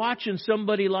 And you're watching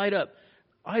somebody light up.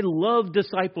 I love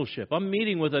discipleship. I'm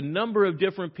meeting with a number of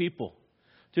different people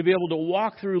to be able to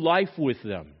walk through life with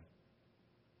them.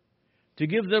 To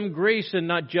give them grace and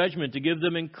not judgment. To give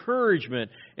them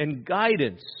encouragement and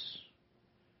guidance.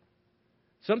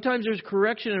 Sometimes there's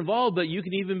correction involved, but you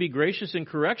can even be gracious in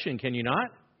correction, can you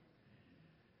not?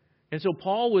 And so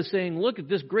Paul was saying, look,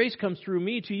 this grace comes through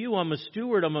me to you. I'm a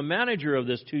steward. I'm a manager of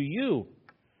this to you.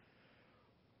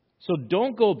 So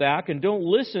don't go back and don't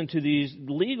listen to these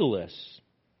legalists.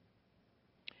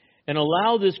 And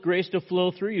allow this grace to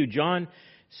flow through you. John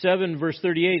 7 verse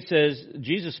 38 says,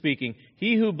 Jesus speaking,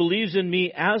 he who believes in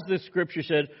me, as the scripture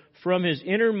said, from his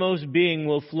innermost being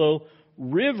will flow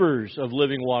rivers of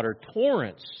living water,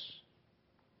 torrents.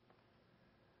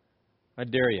 I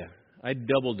dare you. I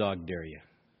double dog dare you.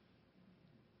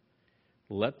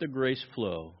 Let the grace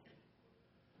flow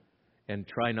and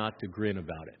try not to grin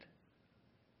about it.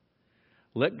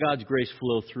 Let God's grace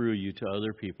flow through you to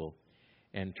other people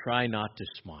and try not to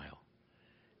smile.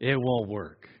 It won't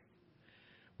work.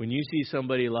 When you see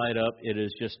somebody light up, it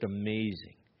is just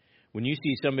amazing. When you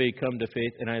see somebody come to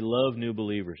faith, and I love new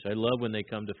believers. I love when they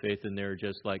come to faith and they're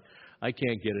just like, I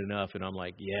can't get enough. And I'm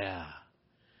like, yeah,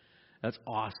 that's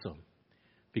awesome.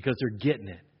 Because they're getting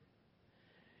it.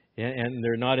 And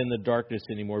they're not in the darkness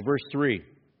anymore. Verse 3,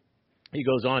 he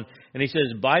goes on, and he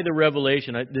says, by the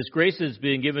revelation, this grace is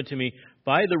being given to me,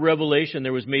 by the revelation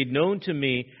there was made known to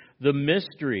me the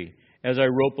mystery, as I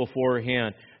wrote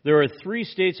beforehand. There are 3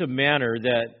 states of manner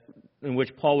in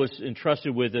which Paul was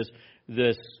entrusted with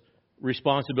this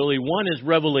responsibility. One is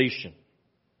revelation.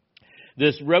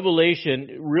 This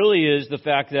revelation really is the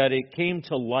fact that it came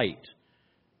to light.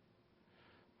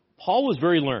 Paul was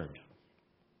very learned.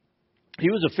 He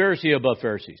was a Pharisee above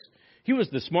Pharisees. He was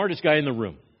the smartest guy in the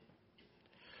room.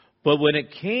 But when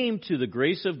it came to the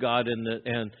grace of God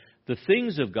and the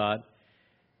things of God,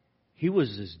 he was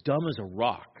as dumb as a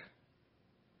rock.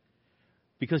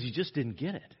 Because he just didn't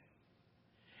get it.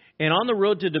 And on the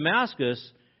road to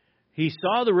Damascus, he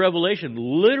saw the revelation,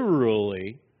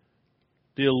 literally,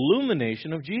 the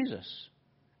illumination of Jesus.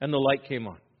 And the light came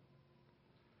on.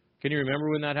 Can you remember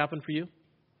when that happened for you?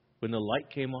 When the light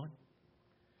came on?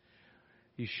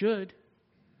 You should.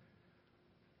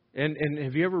 And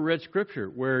have you ever read Scripture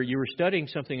where you were studying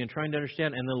something and trying to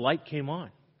understand and the light came on?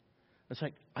 It's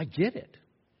like, I get it.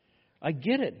 I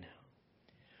get it now.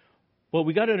 Well,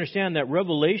 we got to understand that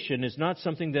revelation is not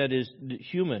something that is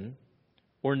human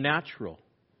or natural.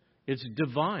 It's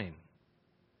divine.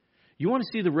 You want to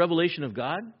see the revelation of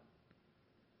God?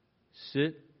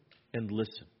 Sit and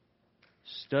listen.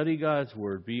 Study God's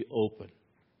Word. Be open.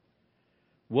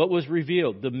 What was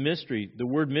revealed? The mystery. The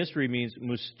word mystery means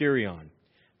mysterion.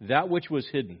 That which was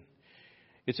hidden.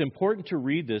 It's important to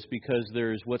read this because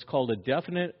there's what's called a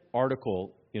definite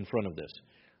article in front of this.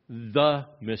 The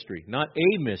mystery. Not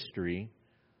a mystery,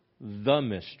 the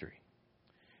mystery.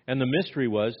 And the mystery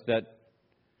was that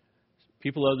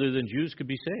people other than Jews could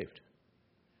be saved.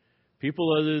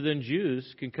 People other than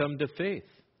Jews can come to faith.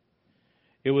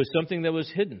 It was something that was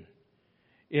hidden.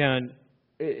 And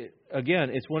again,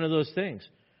 it's one of those things.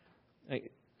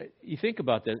 You think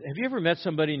about that. Have you ever met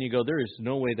somebody and you go, there is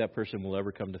no way that person will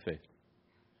ever come to faith?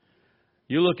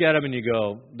 You look at them and you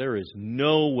go, there is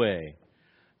no way.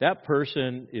 That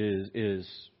person is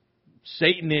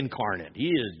Satan incarnate. He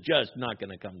is just not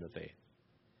going to come to faith.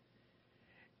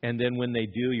 And then when they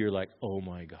do, you're like, oh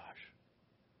my gosh.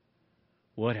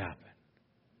 What happened?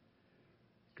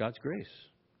 God's grace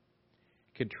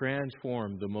can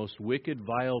transform the most wicked,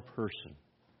 vile person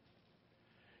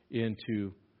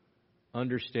into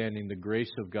understanding the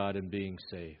grace of God and being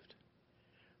saved.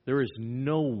 There is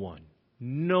no one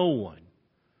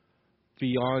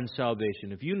beyond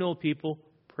salvation. If you know people,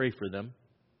 pray for them.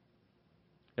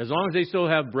 As long as they still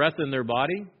have breath in their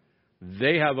body,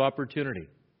 they have opportunity.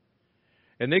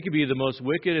 And they could be the most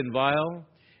wicked and vile.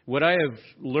 What I have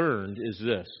learned is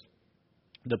this.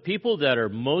 The people that are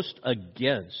most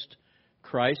against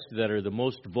Christ, that are the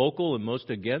most vocal and most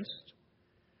against,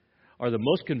 are the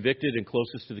most convicted and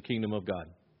closest to the kingdom of God.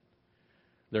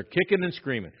 They're kicking and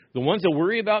screaming. The ones that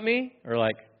worry about me are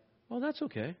like, oh, that's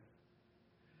okay.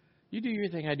 You do your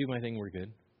thing, I do my thing, we're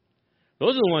good.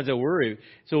 Those are the ones that worry.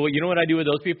 So you know what I do with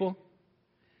those people?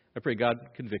 I pray, God,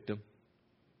 convict them.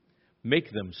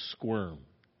 Make them squirm.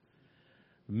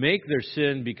 Make their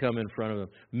sin become in front of them.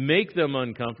 Make them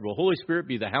uncomfortable. Holy Spirit,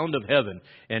 be the hound of heaven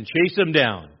and chase them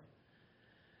down.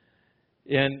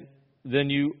 And then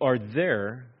you are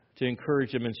there to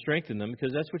encourage them and strengthen them,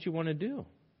 because that's what you want to do.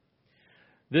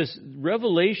 This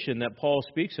revelation that Paul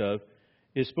speaks of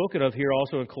is spoken of here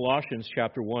also in Colossians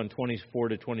chapter 1, 24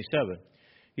 to 27.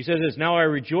 He says this, now I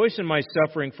rejoice in my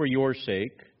suffering for your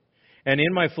sake, and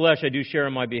in my flesh I do share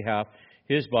on my behalf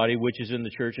his body, which is in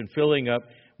the church, and filling up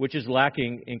which is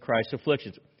lacking in Christ's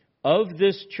afflictions. Of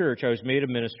this church I was made a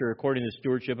minister according to the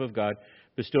stewardship of God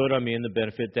bestowed on me in the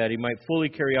benefit that he might fully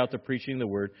carry out the preaching of the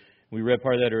word. We read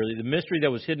part of that earlier. The mystery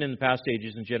that was hidden in the past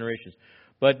ages and generations,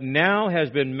 but now has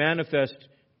been manifest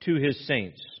to his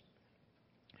saints,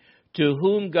 to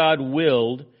whom God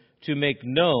willed to make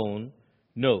known,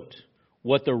 note,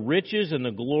 what the riches and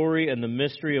the glory and the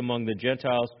mystery among the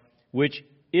Gentiles, which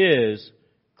is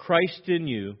Christ in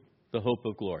you, the hope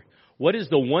of glory. What is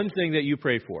the one thing that you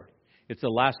pray for? It's the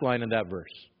last line of that verse.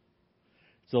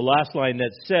 It's the last line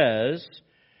that says,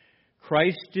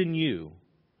 Christ in you,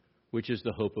 which is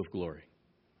the hope of glory.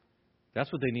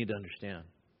 That's what they need to understand.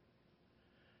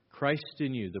 Christ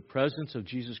in you, the presence of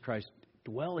Jesus Christ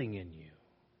dwelling in you.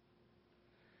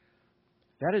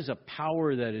 That is a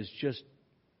power that is just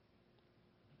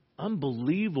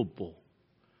unbelievable.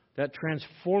 That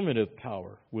transformative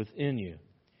power within you.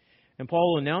 And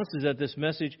Paul announces that this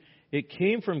message, it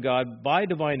came from God by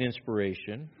divine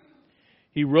inspiration.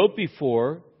 He wrote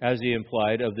before, as he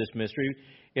implied, of this mystery.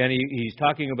 And he's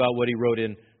talking about what he wrote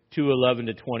in 2:11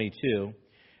 to 22.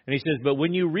 And he says, but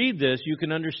when you read this, you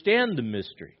can understand the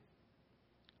mystery.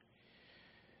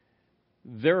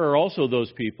 There are also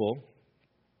those people,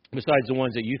 besides the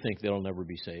ones that you think they'll never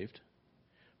be saved,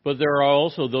 but there are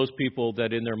also those people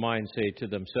that in their mind say to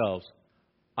themselves,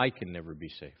 I can never be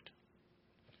saved.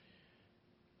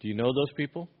 Do you know those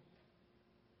people?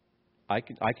 I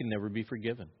can never be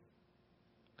forgiven.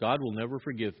 God will never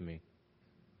forgive me.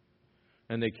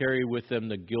 And they carry with them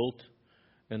the guilt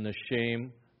and the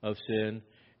shame of sin.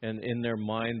 And in their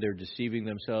mind, they're deceiving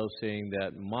themselves, saying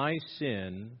that my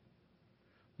sin,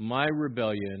 my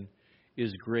rebellion,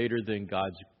 is greater than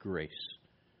God's grace.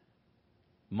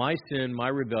 My sin, my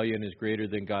rebellion is greater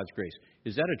than God's grace.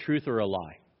 Is that a truth or a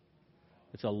lie?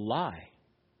 It's a lie.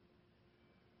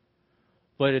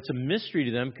 But it's a mystery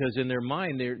to them because in their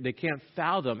mind, they can't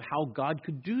fathom how God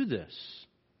could do this.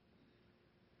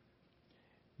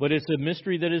 But it's a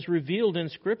mystery that is revealed in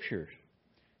Scripture.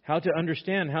 How to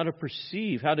understand, how to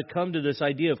perceive, how to come to this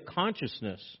idea of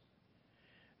consciousness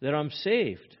that I'm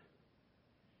saved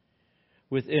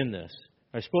within this.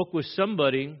 I spoke with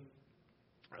somebody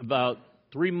about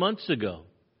 3 months ago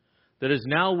that is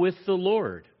now with the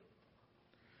Lord,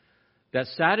 that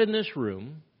sat in this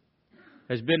room,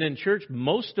 has been in church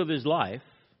most of his life,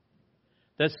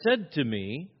 that said to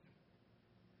me,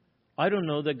 I don't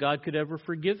know that God could ever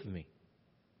forgive me.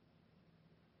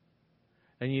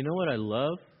 And you know what I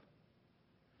love?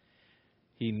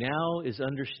 He now is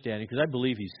understanding, because I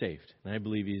believe he's saved, and I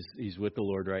believe he's with the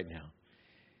Lord right now.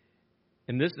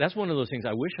 And that's one of those things,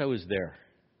 I wish I was there,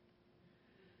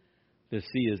 to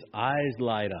see his eyes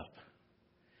light up,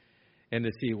 and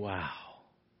to see, wow,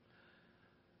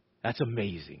 that's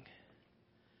amazing.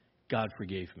 God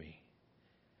forgave me.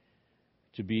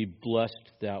 To be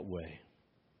blessed that way.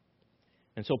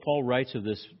 And so Paul writes of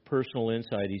this personal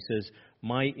insight. He says,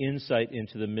 my insight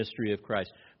into the mystery of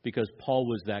Christ. Because Paul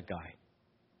was that guy.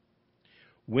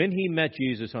 When he met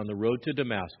Jesus on the road to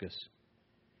Damascus,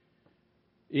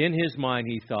 in his mind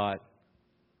he thought,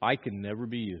 I can never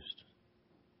be used.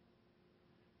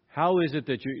 How is it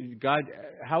that God,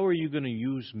 how are you going to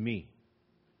use me?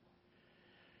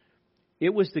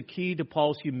 It was the key to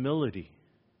Paul's humility.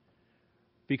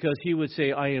 Because he would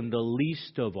say, I am the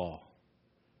least of all.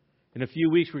 In a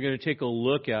few weeks, we're going to take a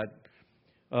look at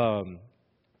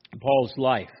Paul's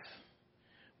life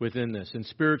within this, and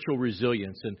spiritual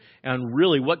resilience, and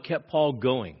really what kept Paul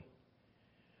going.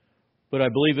 But I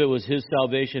believe it was his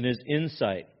salvation, his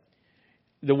insight.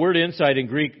 The word insight in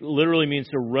Greek literally means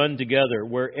to run together,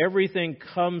 where everything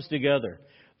comes together.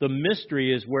 The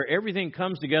mystery is where everything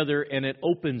comes together and it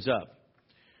opens up.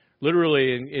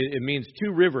 Literally, it means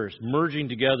two rivers merging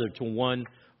together to one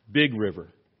big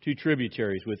river, two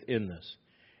tributaries within this.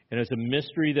 And it's a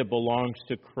mystery that belongs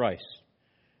to Christ.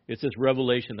 It's this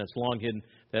revelation that's long hidden,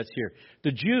 that's here.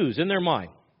 The Jews, in their mind,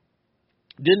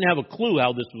 didn't have a clue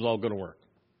how this was all going to work.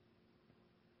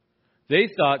 They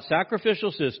thought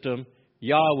sacrificial system,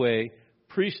 Yahweh,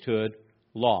 priesthood,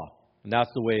 law. And that's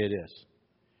the way it is.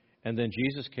 And then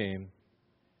Jesus came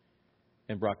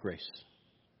and brought grace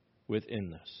within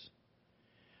this.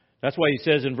 That's why he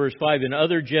says in verse 5, in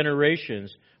other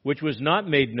generations, which was not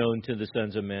made known to the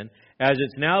sons of men, as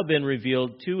it's now been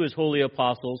revealed to his holy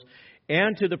apostles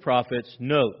and to the prophets,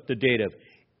 note the dative,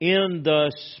 in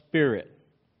the Spirit.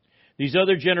 These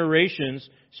other generations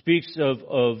speaks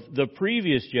of the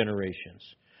previous generations.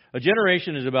 A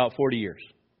generation is about 40 years.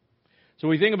 So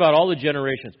we think about all the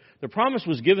generations. The promise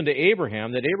was given to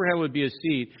Abraham that Abraham would be a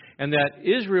seed and that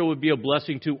Israel would be a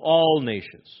blessing to all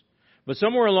nations. But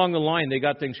somewhere along the line, they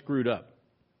got things screwed up.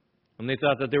 And they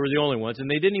thought that they were the only ones. And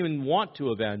they didn't even want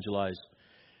to evangelize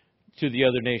to the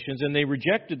other nations. And they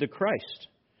rejected the Christ.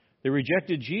 They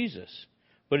rejected Jesus.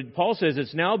 But Paul says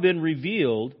it's now been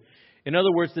revealed. In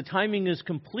other words, the timing is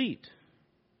complete.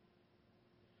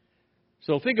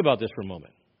 So think about this for a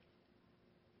moment.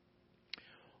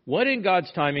 What in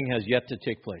God's timing has yet to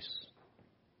take place?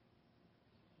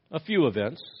 A few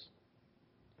events,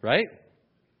 right?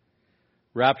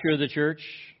 Rapture of the church,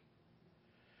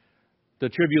 the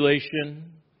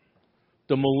tribulation,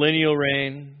 the millennial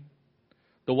reign,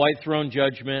 the white throne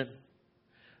judgment,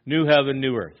 new heaven,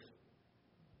 new earth.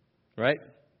 Right?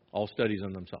 All studies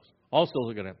on themselves. All still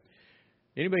looking at.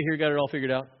 Anybody here got it all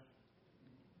figured out?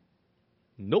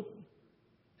 Nope.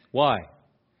 Why?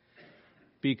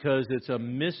 Because it's a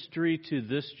mystery to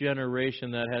this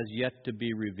generation that has yet to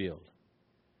be revealed.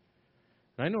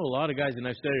 And I know a lot of guys, and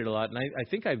I've studied a lot, and I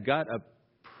think I've got a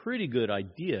pretty good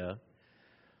idea,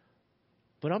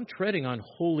 but I'm treading on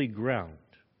holy ground.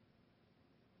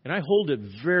 And I hold it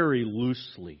very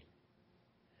loosely.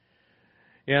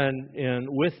 And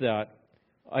with that,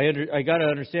 I got to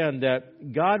understand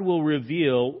that God will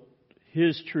reveal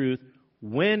His truth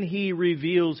when He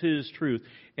reveals His truth.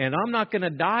 And I'm not going to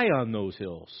die on those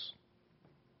hills.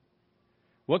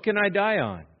 What can I die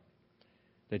on?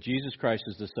 That Jesus Christ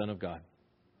is the Son of God.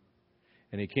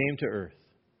 And He came to earth.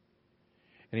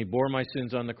 And He bore my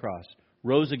sins on the cross.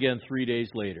 Rose again 3 days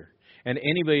later. And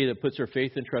anybody that puts their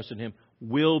faith and trust in Him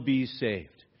will be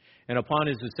saved. And upon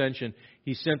His ascension,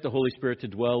 He sent the Holy Spirit to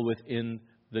dwell within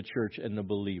the church and the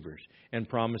believers. And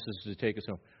promises to take us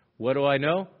home. What do I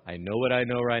know? I know what I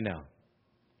know right now.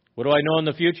 What do I know in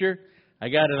the future? I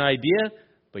got an idea,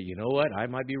 but you know what? I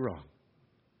might be wrong.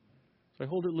 So I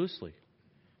hold it loosely.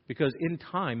 Because in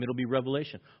time, it'll be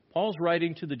revelation. Paul's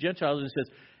writing to the Gentiles and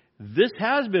says, this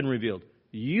has been revealed.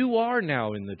 You are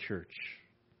now in the church.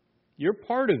 You're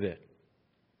part of it.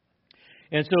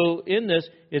 And so in this,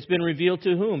 it's been revealed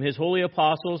to whom? His holy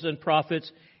apostles and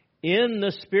prophets in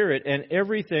the Spirit, and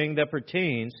everything that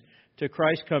pertains to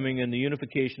Christ's coming and the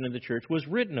unification of the church was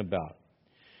written about.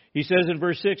 He says in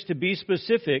verse 6, to be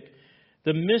specific,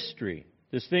 the mystery,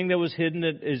 this thing that was hidden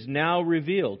that is now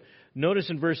revealed. Notice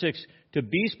in verse 6, to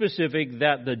be specific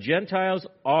that the Gentiles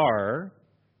are,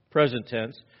 present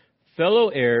tense, fellow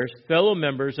heirs, fellow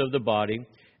members of the body,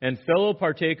 and fellow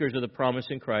partakers of the promise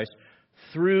in Christ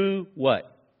through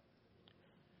what?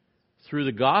 Through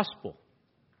the gospel.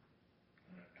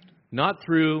 Not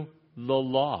through the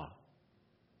law.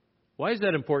 Why is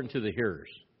that important to the hearers?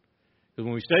 Because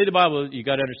when we study the Bible, you've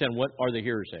got to understand what are the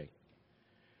hearers saying.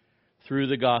 Through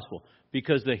the gospel.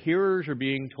 Because the hearers are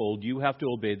being told you have to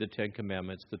obey the Ten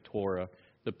Commandments, the Torah,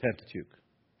 the Pentateuch.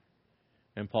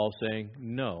 And Paul's saying,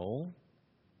 no.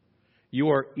 You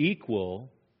are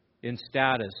equal in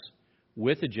status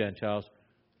with the Gentiles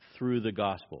through the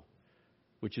gospel,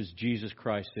 which is Jesus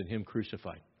Christ and Him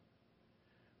crucified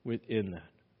within that.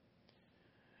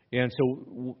 And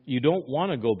so you don't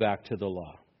want to go back to the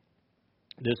law.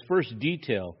 This first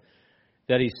detail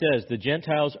that he says, the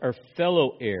Gentiles are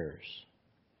fellow heirs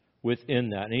within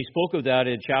that. And he spoke of that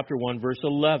in chapter 1, verse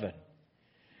 11.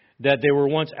 That they were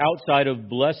once outside of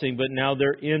blessing, but now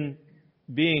they're in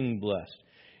being blessed.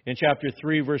 In chapter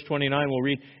 3, verse 29, we'll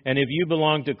read, and if you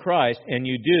belong to Christ, and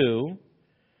you do,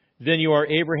 then you are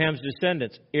Abraham's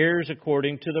descendants, heirs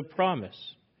according to the promise.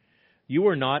 You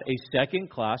are not a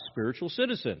second-class spiritual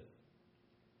citizen.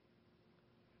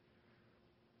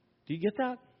 Do you get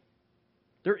that?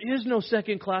 There is no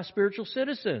second-class spiritual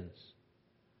citizens.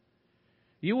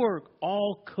 You are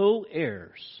all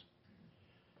co-heirs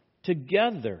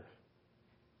together.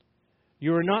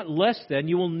 You are not less than.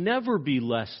 You will never be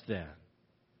less than.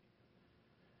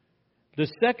 The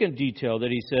second detail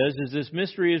that he says is this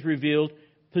mystery is revealed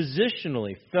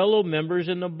positionally, fellow members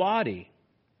in the body.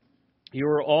 You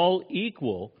are all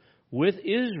equal with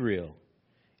Israel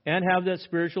and have that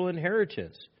spiritual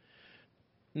inheritance.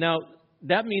 Now,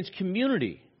 that means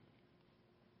community.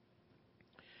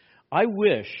 I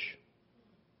wish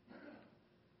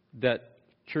that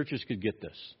churches could get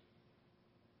this.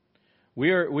 We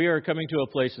are coming to a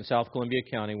place in South Columbia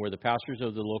County where the pastors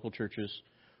of the local churches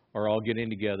are all getting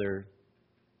together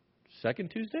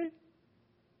second Tuesday?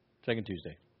 Second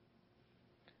Tuesday.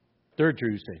 Third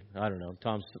Tuesday. I don't know.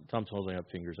 Tom's holding up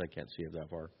fingers. I can't see it that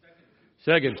far.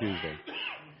 Second Tuesday.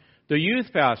 The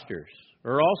youth pastors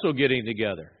are also getting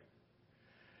together.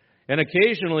 And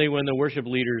occasionally when the worship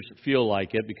leaders feel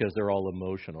like it, because they're all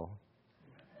emotional,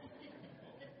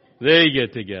 they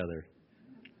get together.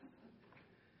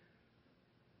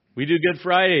 We do Good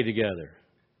Friday together.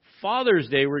 Father's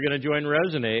Day, we're going to join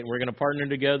Resonate, and we're going to partner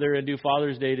together and do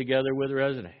Father's Day together with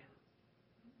Resonate.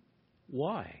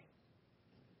 Why?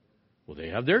 Well, they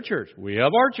have their church. We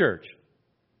have our church.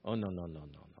 Oh, no.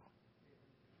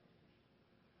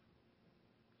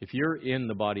 If you're in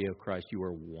the body of Christ, you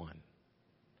are one.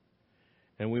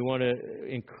 And we want to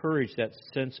encourage that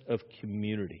sense of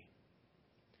community.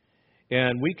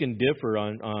 And we can differ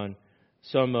on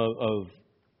some of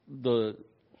the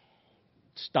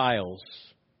styles.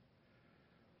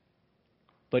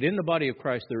 But in the body of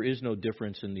Christ, there is no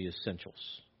difference in the essentials.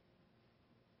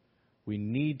 We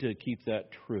need to keep that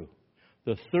true.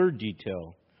 The third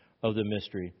detail of the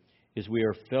mystery is we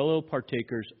are fellow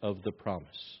partakers of the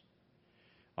promise.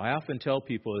 I often tell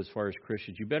people as far as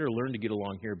Christians, you better learn to get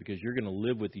along here because you're going to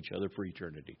live with each other for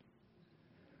eternity.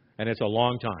 And it's a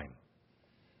long time.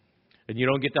 And you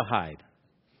don't get to hide.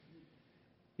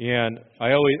 And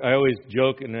I always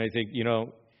joke and I think,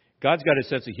 God's got a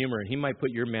sense of humor and He might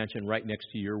put your mansion right next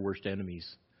to your worst enemies.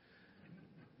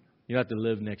 You don't have to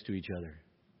live next to each other.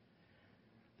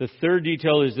 The third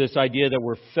detail is this idea that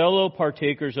we're fellow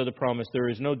partakers of the promise. There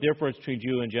is no difference between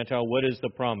Jew and Gentile. What is the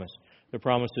promise? The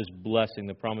promise is blessing.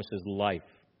 The promise is life.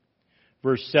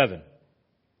 Verse 7.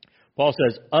 Paul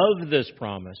says, of this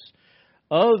promise,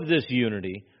 of this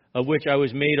unity, of which I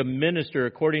was made a minister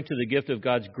according to the gift of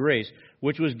God's grace,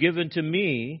 which was given to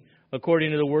me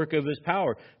according to the work of His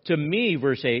power. To me,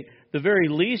 verse 8, the very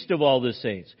least of all the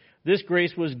saints, this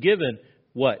grace was given,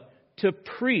 what? To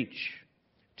preach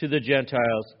to the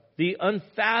Gentiles the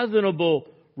unfathomable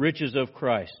riches of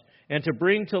Christ, and to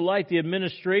bring to light the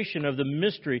administration of the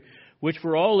mystery, which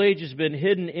for all ages has been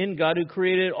hidden in God who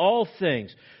created all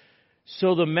things.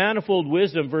 So the manifold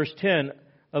wisdom, verse 10,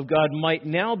 of God might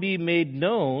now be made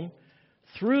known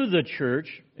through the church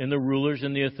and the rulers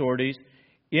and the authorities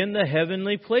in the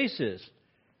heavenly places.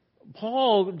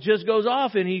 Paul just goes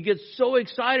off and he gets so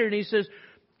excited and he says,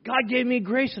 God gave me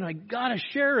grace and I got to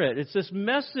share it. It's this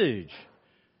message.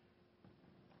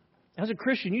 As a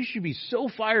Christian, you should be so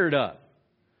fired up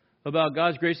about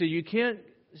God's grace that you can't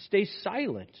stay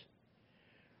silent.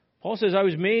 Paul says, I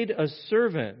was made a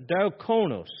servant,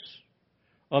 diakonos,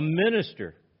 a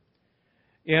minister.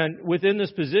 And within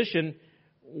this position,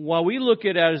 while we look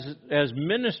at it as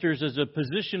ministers as a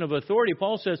position of authority,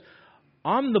 Paul says,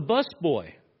 I'm the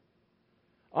busboy.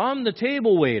 I'm the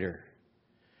table waiter.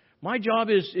 My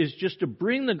job is just to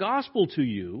bring the gospel to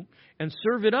you and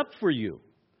serve it up for you,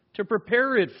 to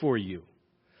prepare it for you,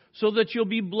 so that you'll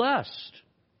be blessed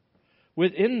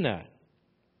within that.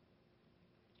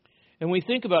 And we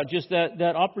think about just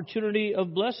that opportunity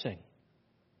of blessing.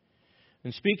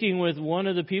 And speaking with one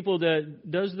of the people that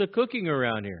does the cooking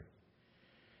around here,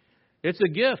 it's a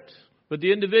gift. But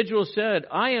the individual said,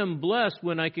 I am blessed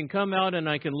when I can come out and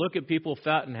I can look at people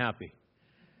fat and happy.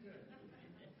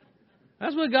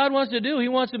 That's what God wants to do. He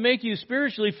wants to make you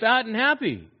spiritually fat and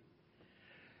happy.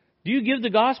 Do you give the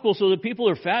gospel so that people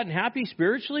are fat and happy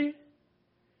spiritually?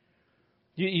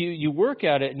 You work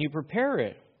at it and you prepare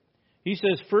it. He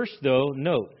says, first though,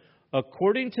 note,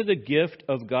 according to the gift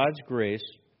of God's grace,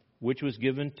 which was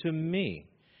given to me.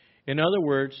 In other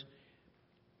words,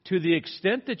 to the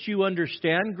extent that you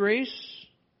understand grace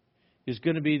is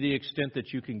going to be the extent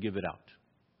that you can give it out.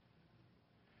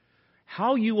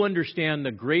 How you understand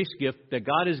the grace gift that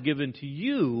God has given to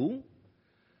you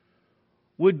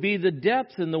would be the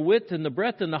depth and the width and the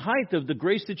breadth and the height of the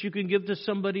grace that you can give to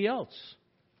somebody else.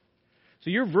 So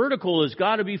your vertical has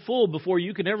got to be full before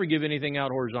you can ever give anything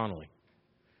out horizontally.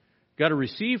 You've got to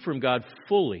receive from God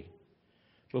fully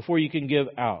before you can give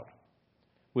out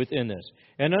within this.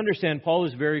 And understand, Paul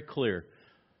is very clear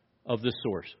of the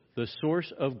source. The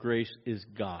source of grace is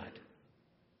God.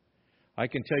 I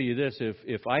can tell you this,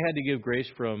 if I had to give grace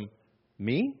from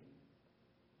me,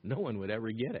 no one would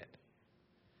ever get it.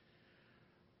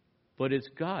 But it's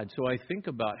God. So I think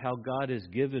about how God has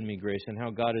given me grace and how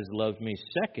God has loved me.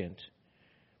 Second,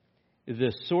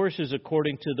 The source is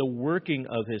according to the working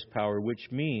of His power, which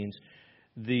means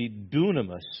the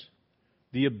dunamis,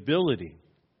 the ability.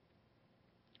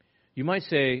 You might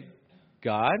say,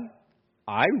 God,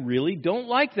 I really don't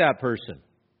like that person.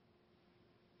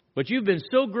 But You've been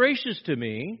so gracious to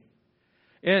me,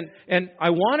 and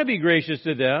I want to be gracious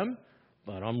to them,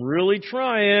 but I'm really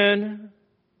trying.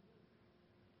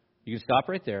 You can stop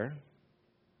right there.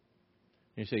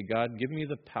 And you say, God, give me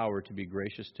the power to be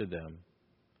gracious to them.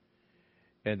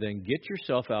 And then get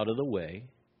yourself out of the way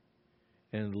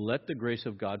and let the grace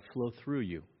of God flow through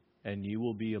you. And you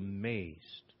will be amazed.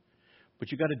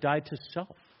 But you've got to die to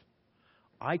self.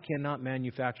 I cannot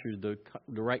manufacture the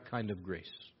right kind of grace.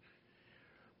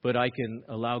 But I can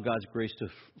allow God's grace to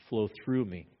flow through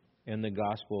me and the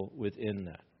gospel within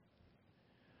that.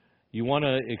 You want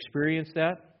to experience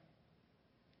that?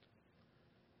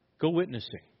 Go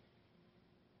witnessing.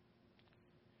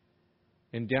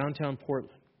 In downtown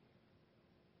Portland.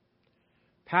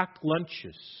 Pack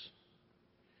lunches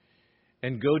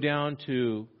and go down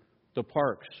to the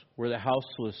parks where the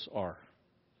houseless are.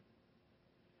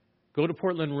 Go to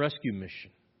Portland Rescue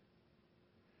Mission.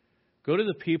 Go to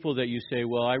the people that you say,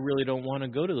 well, I really don't want to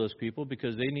go to those people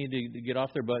because they need to get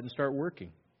off their butt and start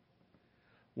working.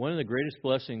 One of the greatest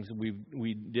blessings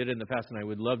we did in the past, and I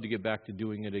would love to get back to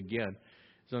doing it again,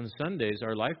 is on Sundays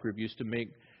our life group used to make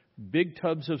big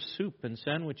tubs of soup and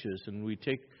sandwiches, and we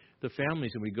take the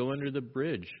families and we go under the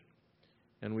bridge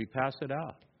and we pass it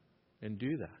out and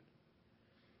do that.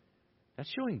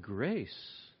 That's showing grace,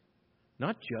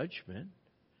 not judgment.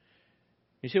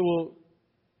 You say, well,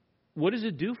 what does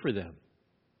it do for them?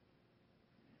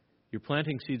 You're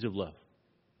planting seeds of love.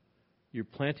 You're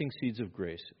planting seeds of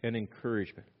grace and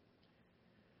encouragement.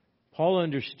 Paul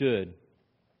understood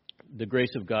the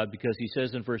grace of God because he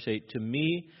says in verse 8, to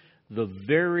me, the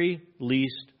very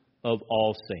least of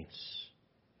all saints,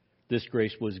 this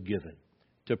grace was given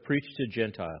to preach to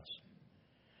Gentiles.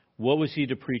 What was he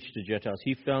to preach to Gentiles?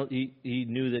 He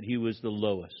knew that he was the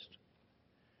lowest.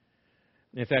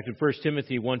 In fact, in 1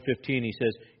 Timothy 1:15, he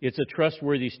says, it's a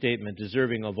trustworthy statement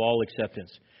deserving of all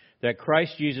acceptance, that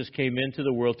Christ Jesus came into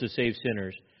the world to save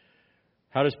sinners.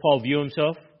 How does Paul view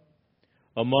himself?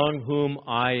 Among whom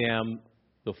I am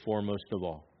the foremost of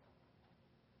all.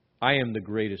 I am the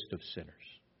greatest of sinners.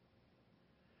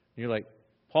 And you're like,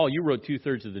 Paul, you wrote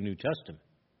 2/3 of the New Testament.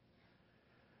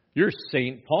 You're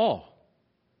Saint Paul.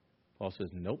 Paul says,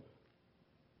 nope.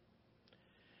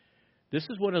 This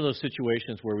is one of those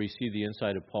situations where we see the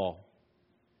inside of Paul.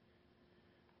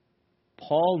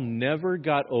 Paul never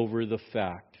got over the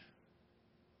fact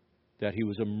that he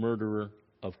was a murderer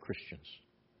of Christians.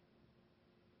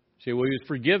 You say, well, he was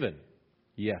forgiven.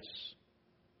 Yes.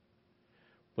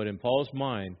 But in Paul's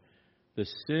mind, the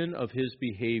sin of his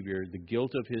behavior, the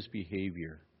guilt of his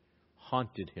behavior,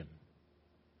 haunted him.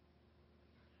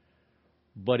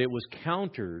 But it was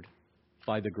countered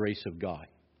by the grace of God.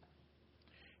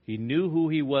 He knew who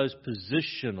he was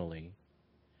positionally,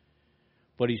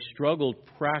 but he struggled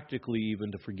practically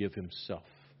even to forgive himself.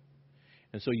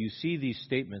 And so you see these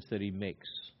statements that he makes.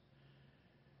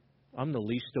 I'm the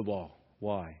least of all.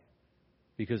 Why?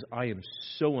 Because I am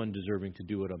so undeserving to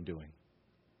do what I'm doing.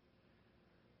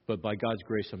 But by God's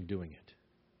grace, I'm doing it.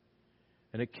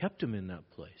 And it kept him in that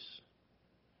place.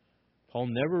 Paul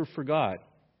never forgot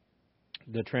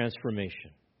the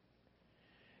transformation.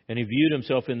 And he viewed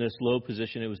himself in this low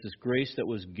position. It was this grace that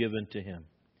was given to him.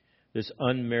 This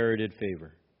unmerited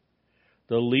favor.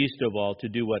 The least of all, to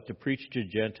do what? To preach to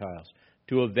Gentiles.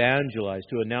 To evangelize.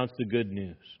 To announce the good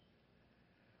news.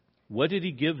 What did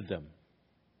he give them?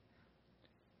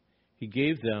 He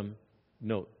gave them,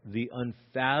 note, the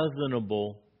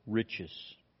unfathomable riches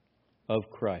of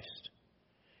Christ.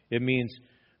 It means,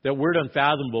 that word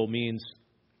unfathomable means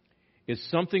it's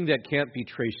something that can't be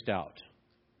traced out.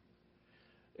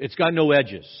 It's got no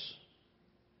edges.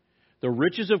 The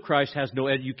riches of Christ has no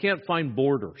edge. You can't find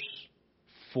borders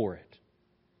for it.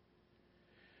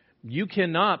 You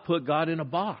cannot put God in a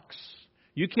box.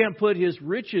 You can't put His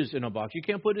riches in a box. You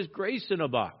can't put His grace in a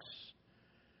box.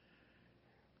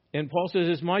 And Paul says,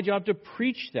 it's my job to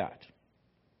preach that.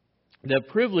 The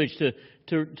privilege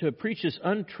to preach this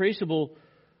untraceable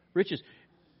riches.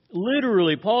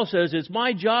 Literally, Paul says, it's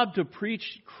my job to preach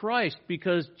Christ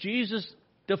because Jesus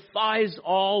defies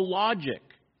all logic.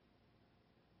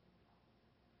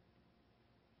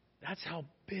 That's how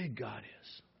big God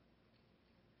is.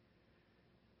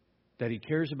 That He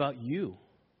cares about you.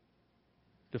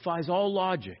 Defies all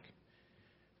logic.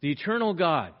 The eternal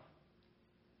God.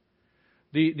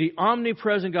 The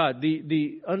omnipresent God.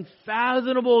 The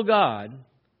unfathomable God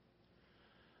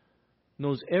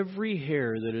knows every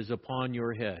hair that is upon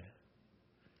your head.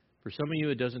 For some of you,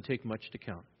 it doesn't take much to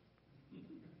count.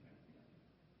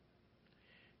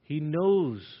 He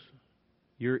knows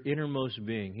your innermost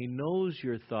being. He knows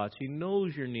your thoughts. He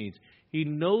knows your needs. He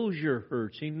knows your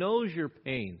hurts. He knows your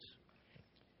pains.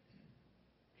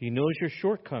 He knows your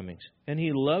shortcomings. And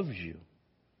He loves you.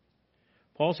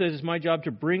 Paul says, it's my job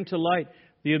to bring to light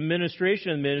the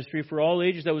administration of the ministry for all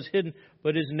ages that was hidden,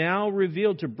 but is now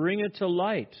revealed, to bring it to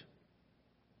light.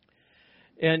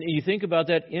 And you think about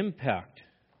that impact,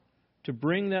 to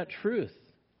bring that truth,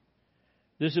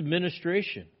 this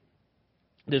administration,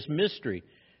 this mystery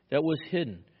that was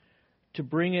hidden, to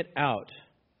bring it out.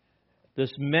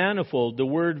 This manifold, the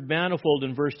word manifold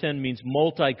in verse 10 means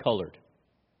multicolored.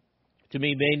 To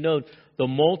me, they know the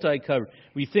multicolored.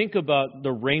 We think about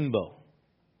the rainbow,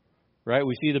 right?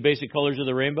 We see the basic colors of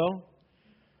the rainbow.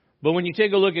 But when you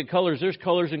take a look at colors, there's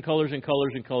colors and colors and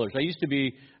colors and colors. I used to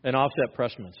be an offset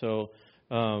pressman. So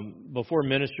before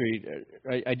ministry,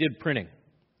 I did printing.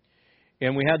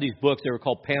 And we had these books. They were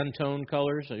called Pantone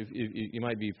colors. You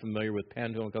might be familiar with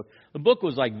Pantone colors. The book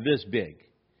was like this big.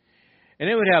 And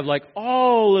it would have like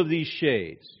all of these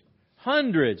shades.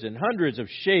 Hundreds and hundreds of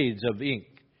shades of ink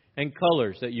and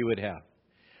colors that you would have.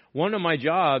 One of my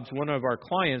jobs, one of our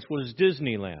clients, was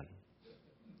Disneyland.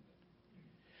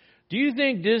 Do you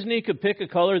think Disney could pick a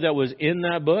color that was in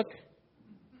that book?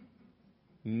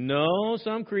 No.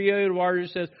 Some creative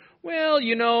artist says, well,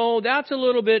 you know, that's a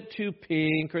little bit too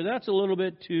pink, or that's a little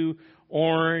bit too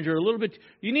orange, or a little bit...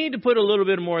 You need to put a little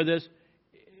bit more of this.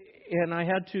 And I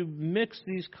had to mix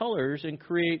these colors and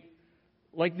create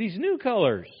like these new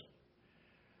colors.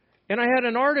 And I had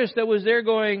an artist that was there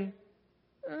going,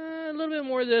 a little bit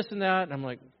more of this and that. And I'm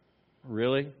like,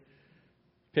 really?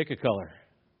 Pick a color.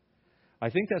 I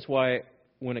think that's why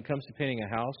when it comes to painting a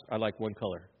house, I like one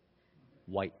color.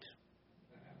 White.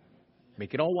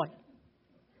 Make it all white.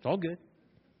 It's all good.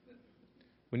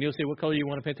 When you'll say, what color do you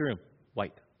want to paint the room?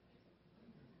 White.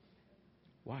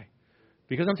 Why?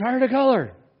 Because I'm tired of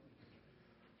color.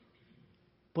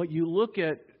 But you look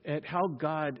at how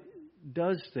God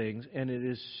does things, and it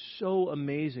is so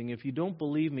amazing. If you don't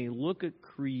believe me, look at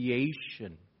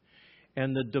creation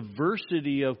and the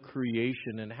diversity of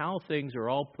creation and how things are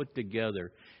all put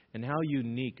together and how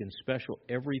unique and special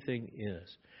everything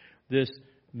is. This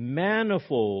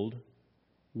manifold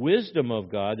wisdom of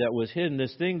God that was hidden,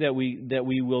 this thing that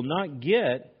we will not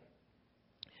get,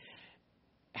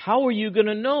 how are you going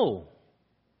to know?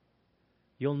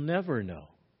 You'll never know.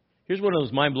 Here's one of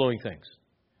those mind-blowing things.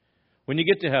 When you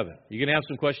get to heaven, you going to have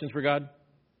some questions for God?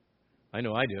 I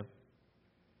know I do. I'm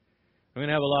going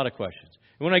to have a lot of questions.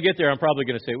 And when I get there, I'm probably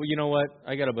going to say, well, you know what?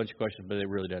 I got a bunch of questions, but it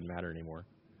really doesn't matter anymore.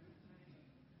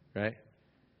 Right?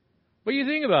 But you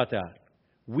think about that.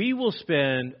 We will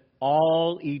spend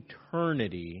all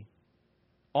eternity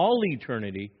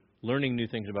learning new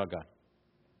things about God.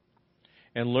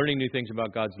 And learning new things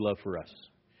about God's love for us.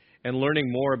 And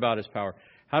learning more about His power.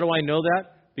 How do I know that?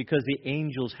 Because the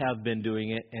angels have been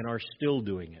doing it and are still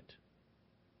doing it.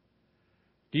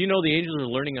 Do you know the angels are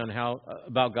learning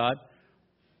about God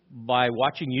by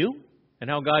watching you and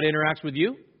how God interacts with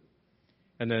you?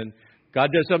 And then God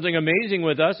does something amazing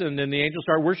with us, and then the angels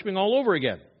start worshiping all over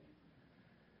again.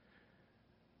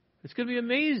 It's going to be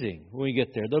amazing when we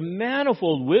get there. The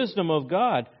manifold wisdom of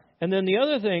God. And then the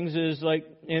other things is like,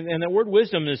 and that word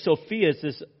wisdom is Sophia,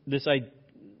 it's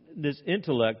this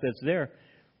intellect that's there.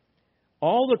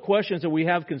 All the questions that we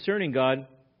have concerning God,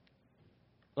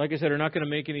 like I said, are not going to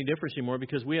make any difference anymore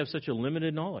because we have such a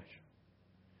limited knowledge.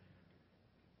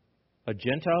 A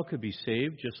Gentile could be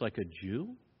saved just like a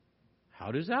Jew?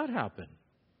 How does that happen?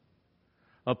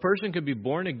 A person could be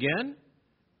born again?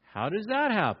 How does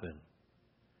that happen?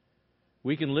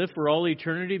 We can live for all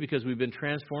eternity because we've been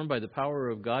transformed by the power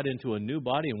of God into a new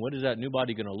body. And what is that new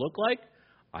body going to look like?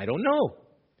 I don't know.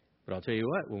 But I'll tell you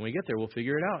what, when we get there, we'll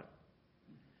figure it out.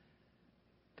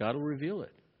 God will reveal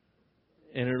it.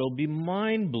 And it'll be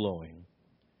mind-blowing.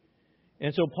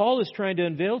 And so Paul is trying to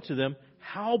unveil to them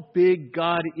how big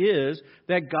God is,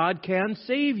 that God can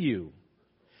save you.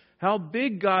 How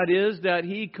big God is that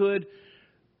He could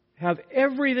have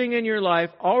everything in your life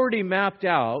already mapped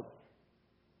out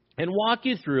and walk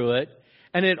you through it,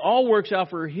 and it all works out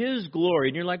for His glory.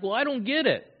 And you're like, well, I don't get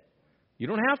it. You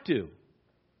don't have to.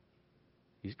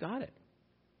 He's got it.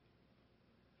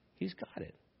 He's got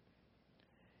it.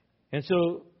 And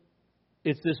so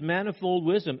it's this manifold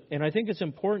wisdom. And I think it's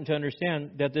important to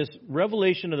understand that this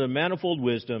revelation of the manifold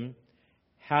wisdom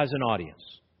has an audience.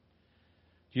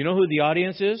 Do you know who the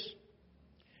audience is?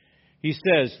 He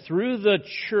says, through the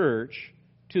church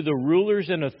to the rulers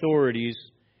and authorities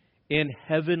in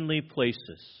heavenly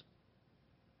places.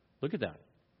 Look at that.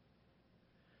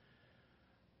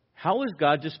 How is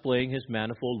God displaying His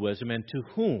manifold wisdom, and to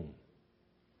whom?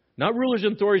 Not rulers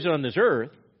and authorities on this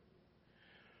earth.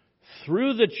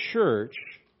 Through the church,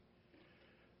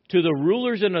 to the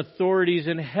rulers and authorities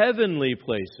in heavenly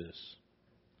places.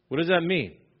 What does that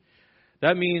mean?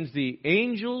 That means the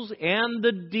angels and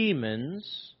the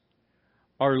demons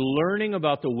are learning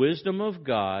about the wisdom of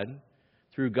God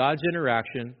through God's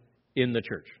interaction in the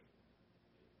church.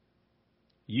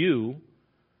 You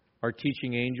are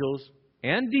teaching angels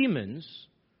and demons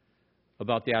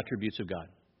about the attributes of God.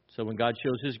 So when God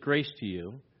shows His grace to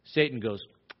you, Satan goes,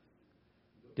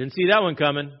 didn't see that one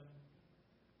coming.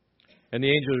 And the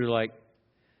angels are like,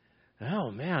 oh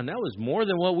man, that was more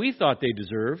than what we thought they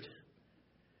deserved.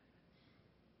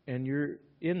 And you're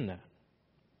in that.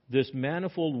 This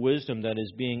manifold wisdom that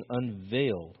is being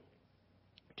unveiled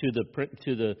to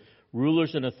the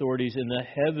rulers and authorities in the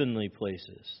heavenly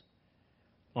places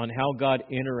on how God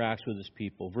interacts with His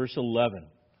people. Verse 11,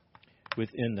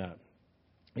 within that,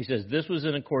 he says, this was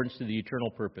in accordance to the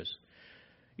eternal purpose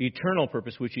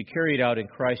which He carried out in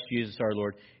Christ Jesus our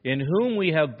Lord, in whom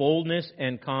we have boldness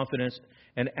and confidence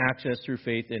and access through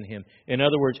faith in Him. In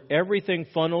other words, everything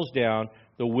funnels down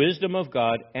the wisdom of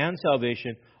God and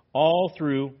salvation all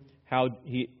through how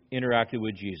He interacted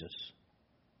with Jesus.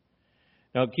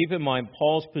 Now keep in mind,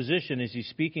 Paul's position is he's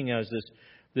speaking as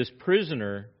this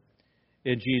prisoner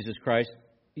in Jesus Christ,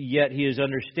 yet he is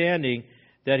understanding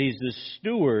that he's the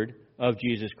steward of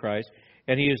Jesus Christ,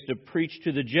 and he is to preach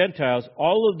to the Gentiles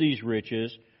all of these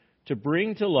riches to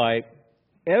bring to light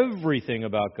everything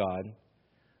about God,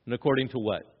 and according to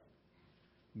what?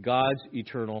 God's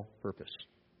eternal purpose.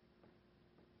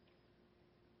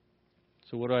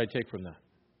 So what do I take from that?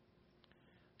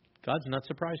 God's not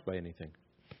surprised by anything.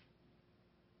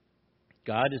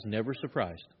 God is never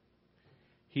surprised.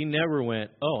 He never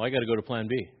went, oh, I got to go to plan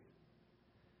B.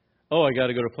 Oh, I got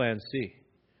to go to plan C.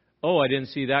 Oh, I didn't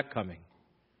see that coming.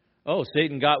 Oh,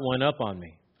 Satan got one up on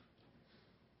me.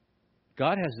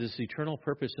 God has this eternal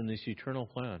purpose and this eternal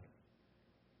plan.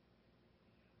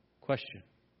 Question.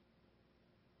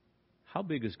 How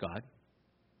big is God?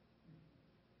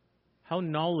 How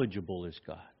knowledgeable is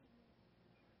God?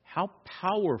 How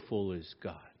powerful is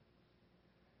God?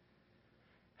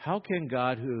 How can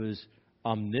God, who is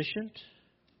omniscient,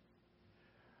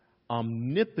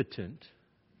 omnipotent,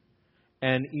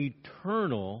 and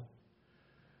eternal,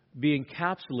 be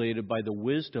encapsulated by the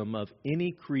wisdom of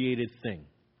any created thing?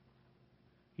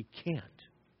 He can't.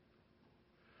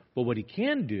 But what He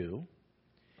can do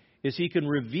is He can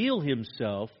reveal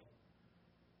Himself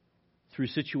through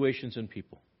situations and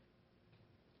people.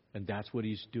 And that's what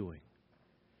He's doing.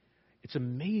 It's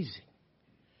amazing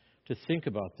to think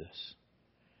about this.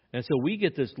 And so we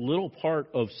get this little part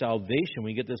of salvation.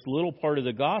 We get this little part of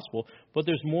the gospel. But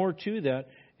there's more to that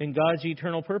in God's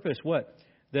eternal purpose. What?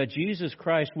 That Jesus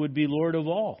Christ would be Lord of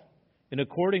all. And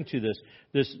according to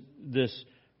this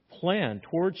plan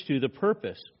towards to the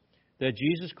purpose, that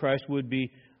Jesus Christ would be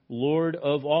Lord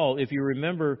of all. If you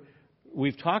remember,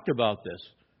 we've talked about this.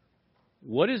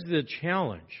 What is the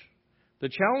challenge? The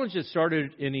challenge that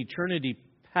started in eternity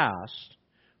past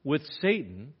with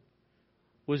Satan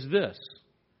was this.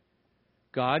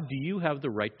 God, do you have the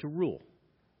right to rule?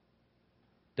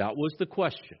 That was the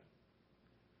question.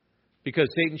 Because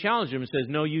Satan challenged him and says,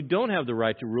 no, you don't have the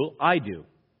right to rule. I do.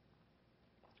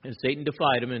 And Satan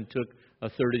defied him and took a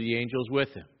third of the angels with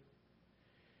him.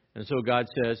 And so God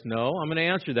says, no, I'm going to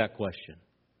answer that question.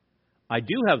 I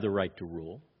do have the right to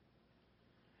rule.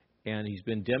 And He's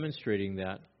been demonstrating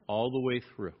that all the way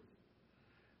through.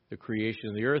 The creation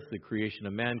of the earth, the creation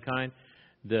of mankind,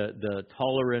 the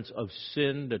tolerance of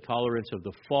sin, the tolerance of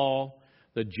the fall,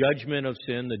 the judgment of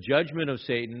sin, the judgment of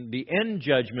Satan, the end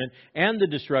judgment, and the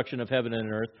destruction of heaven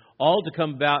and earth, all to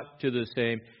come back to the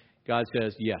same. God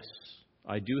says, yes,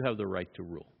 I do have the right to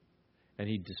rule. And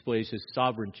He displays His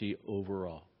sovereignty over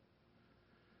all.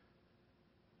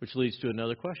 Which leads to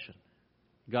another question.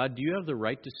 God, do you have the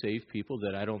right to save people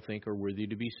that I don't think are worthy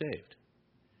to be saved?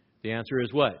 The answer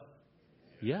is what?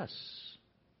 Yes.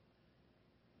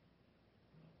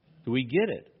 Do we get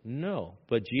it? No.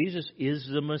 But Jesus is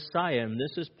the Messiah, and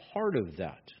this is part of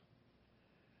that.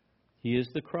 He is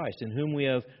the Christ, in whom we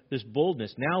have this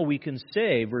boldness. Now we can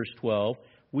say, verse 12,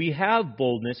 we have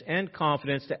boldness and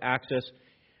confidence to access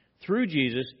through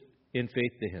Jesus in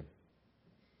faith to Him.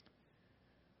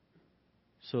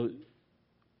 So,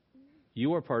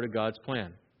 you are part of God's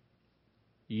plan.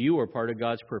 You are part of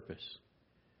God's purpose.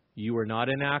 You are not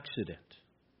an accident.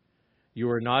 You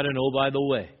are not an oh by the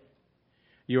way.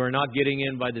 You are not getting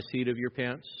in by the seat of your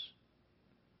pants.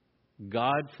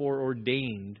 God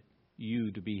foreordained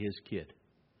you to be His kid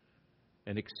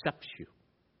and accepts you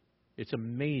It's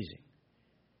amazing.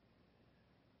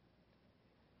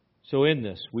 So in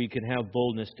this, we can have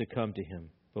boldness to come to Him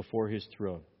before His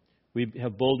throne. We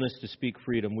have boldness to speak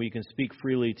freedom. We can speak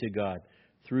freely to God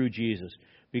through Jesus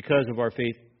because of our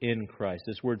faith in Christ.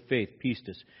 This word faith,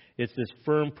 pistis, it's this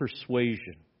firm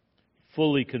persuasion,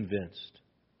 fully convinced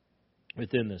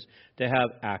within this, to have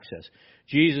access.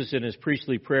 Jesus in His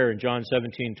priestly prayer in John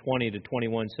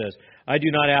 17:20-21 says, I do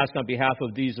not ask on behalf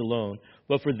of these alone,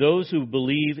 but for those who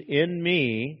believe in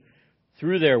me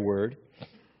through their word,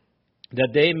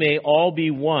 that they may all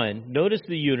be one. Notice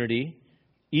the unity.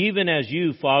 Even as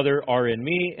you, Father, are in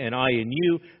me and I in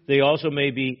you, they also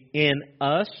may be in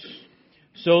us,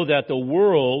 so that the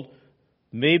world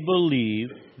may believe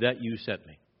that you sent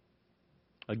me.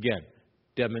 Again,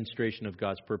 demonstration of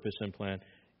God's purpose and plan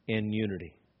in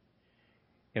unity.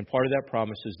 And part of that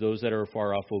promise is those that are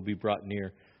far off will be brought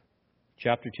near.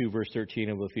 Chapter 2, verse 13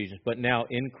 of Ephesians. But now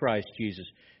in Christ Jesus,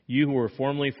 you who were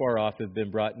formerly far off have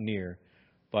been brought near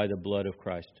by the blood of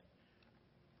Christ.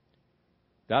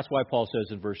 That's why Paul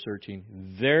says in verse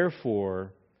 13,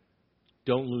 therefore,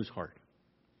 don't lose heart.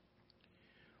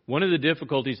 One of the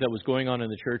difficulties that was going on in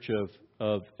the church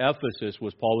of Ephesus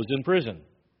was Paul was in prison.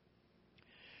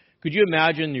 Could you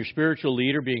imagine your spiritual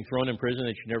leader being thrown in prison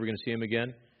that you're never going to see him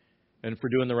again, and for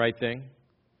doing the right thing?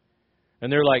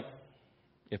 And they're like,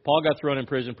 if Paul got thrown in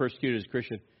prison, persecuted as a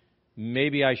Christian,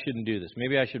 maybe I shouldn't do this.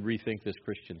 Maybe I should rethink this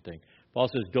Christian thing. Paul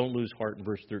says, don't lose heart in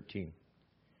verse 13.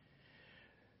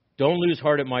 Don't lose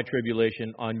heart at my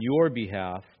tribulation on your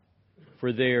behalf,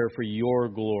 for they are for your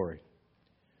glory.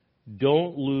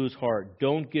 Don't lose heart.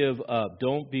 Don't give up.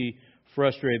 Don't be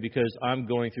frustrated because I'm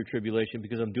going through tribulation,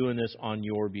 because I'm doing this on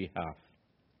your behalf.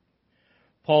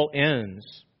 Paul ends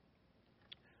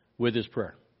with his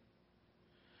prayer.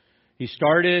 He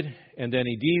started and then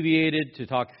he deviated to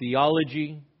talk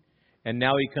theology, and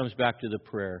now he comes back to the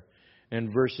prayer.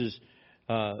 And verses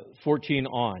 14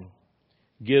 on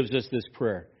gives us this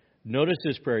prayer. Notice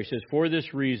this prayer. He says, for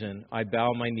this reason I bow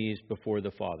my knees before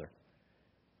the Father.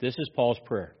 This is Paul's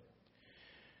prayer.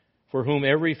 For whom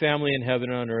every family in heaven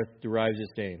and on earth derives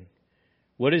its name.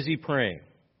 What is he praying?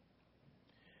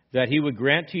 That he would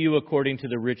grant to you according to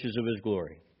the riches of his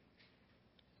glory.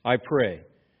 I pray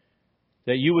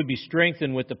that you would be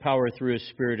strengthened with the power through his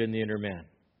Spirit in the inner man.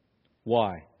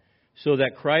 Why? So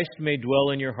that Christ may dwell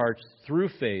in your hearts through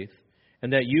faith,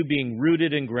 and that you, being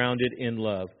rooted and grounded in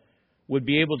love, would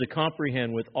be able to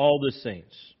comprehend with all the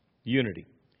saints, unity,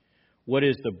 what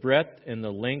is the breadth and the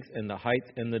length and the height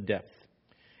and the depth,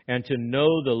 and to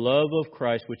know the love of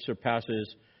Christ which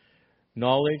surpasses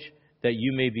knowledge, that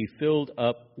you may be filled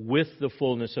up with the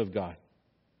fullness of God.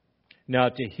 Now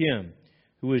to Him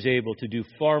who is able to do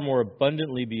far more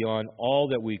abundantly beyond all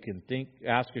that we can think,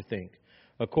 ask or think,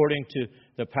 according to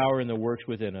the power and the works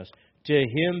within us. To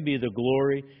Him be the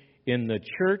glory in the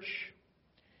church,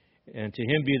 and to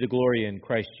Him be the glory in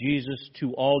Christ Jesus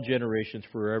to all generations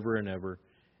forever and ever.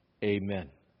 Amen.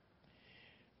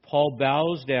 Paul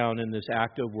bows down in this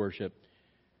act of worship.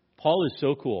 Paul is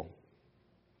so cool.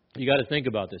 You got to think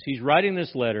about this. He's writing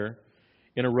this letter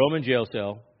in a Roman jail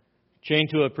cell, chained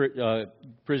to a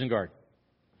prison guard.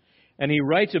 And he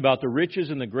writes about the riches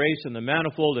and the grace and the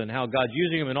manifold and how God's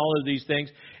using him and all of these things.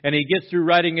 And he gets through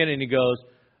writing it and he goes,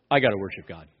 I got to worship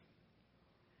God.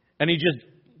 And he just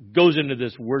goes into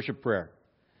this worship prayer.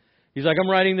 He's like, I'm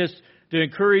writing this to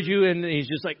encourage you. And he's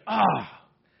just like,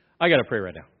 I got to pray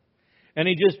right now. And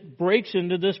he just breaks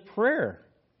into this prayer,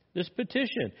 this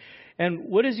petition. And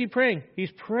what is he praying?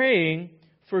 He's praying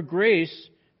for grace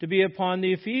to be upon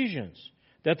the Ephesians,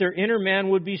 that their inner man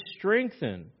would be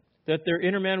strengthened, that their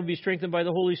inner man would be strengthened by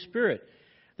the Holy Spirit.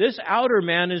 This outer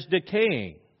man is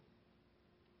decaying.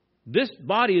 This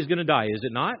body is going to die, is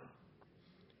it not?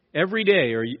 Every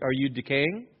day, are you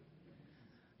decaying?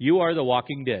 You are the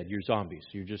walking dead. You're zombies.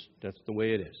 That's the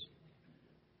way it is.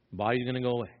 The body's going to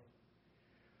go away.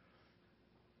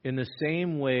 In the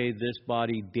same way this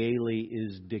body daily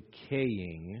is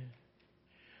decaying,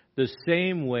 the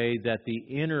same way that the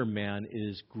inner man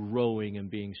is growing and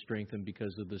being strengthened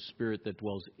because of the Spirit that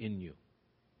dwells in you.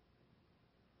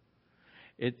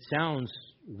 It sounds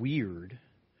weird,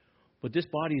 but this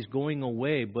body is going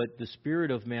away, but the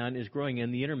spirit of man is growing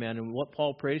in the inner man. And what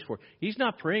Paul prays for, he's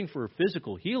not praying for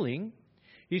physical healing.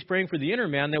 He's praying for the inner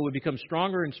man that would become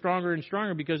stronger and stronger and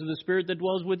stronger because of the Spirit that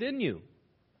dwells within you.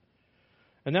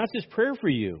 And that's his prayer for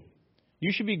you.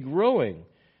 You should be growing.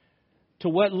 To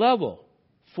what level?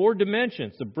 4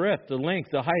 dimensions: the breadth, the length,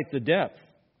 the height, the depth.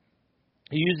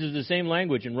 He uses the same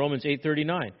language in Romans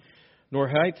 8:39. Nor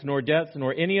height, nor depth,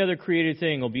 nor any other created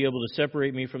thing will be able to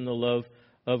separate me from the love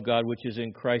of God, which is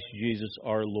in Christ Jesus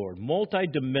our Lord.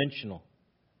 Multidimensional.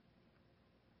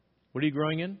 What are you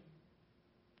growing in?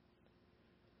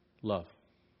 Love.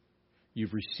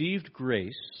 You've received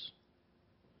grace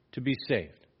to be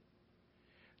saved.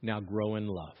 Now grow in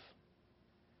love.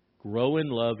 Grow in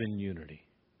love and unity.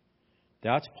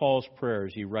 That's Paul's prayer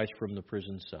as he writes from the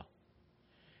prison cell.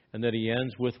 And that he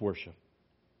ends with worship.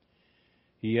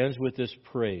 He ends with this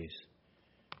praise.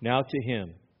 Now to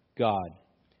Him, God,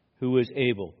 who is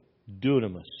able,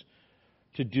 dunamis,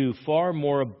 to do far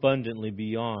more abundantly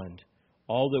beyond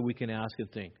all that we can ask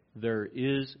and think. There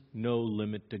is no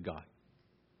limit to God.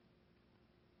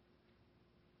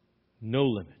 No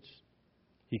limits.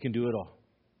 He can do it all.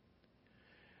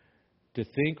 To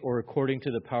think or according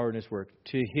to the power in His work.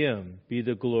 To Him be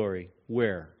the glory.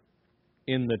 Where?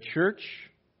 In the church,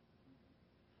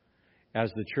 as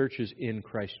the church is in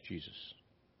Christ Jesus.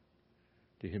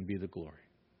 To Him be the glory.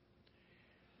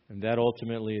 And that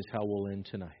ultimately is how we'll end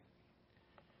tonight.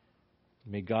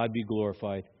 May God be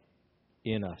glorified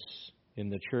in us, in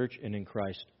the church and in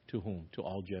Christ, to whom? To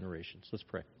all generations. Let's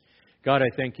pray. God, I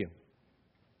thank You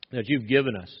that You've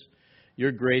given us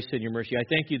Your grace and Your mercy. I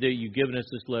thank You that You've given us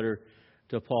this letter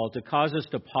to Paul to cause us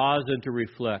to pause and to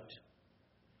reflect.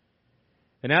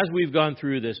 And as we've gone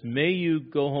through this, may you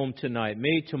go home tonight,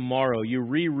 may tomorrow you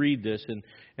reread this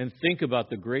and think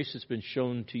about the grace that's been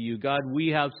shown to you. God, we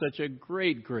have such a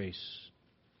great grace.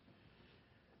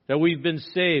 That we've been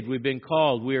saved, we've been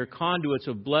called, we are conduits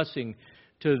of blessing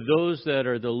to those that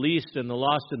are the least and the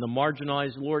lost and the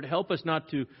marginalized. Lord, help us not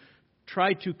to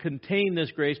try to contain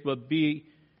this grace, but be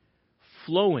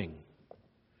flowing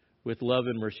with love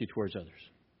and mercy towards others.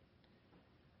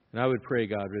 And I would pray,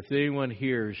 God, if anyone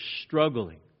here is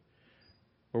struggling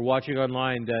or watching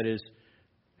online that is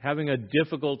having a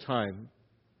difficult time,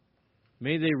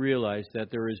 may they realize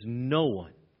that there is no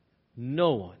one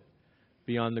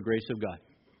beyond the grace of God.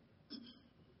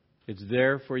 It's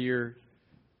there for your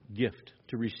gift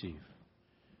to receive.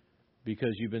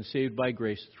 Because you've been saved by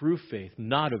grace through faith,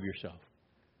 not of yourself.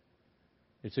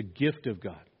 It's a gift of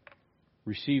God.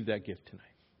 Receive that gift tonight.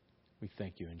 We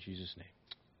thank You in Jesus' name.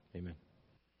 Amen.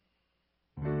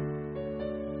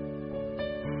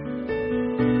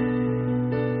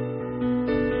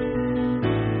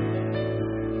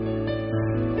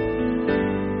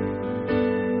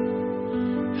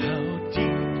 How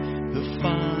deep the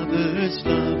Father's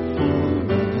love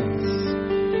for us,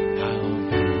 how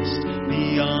vast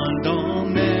beyond all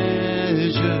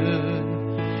measure,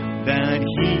 that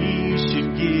He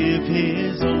should give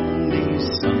His only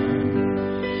Son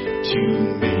to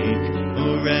make a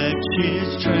wretch His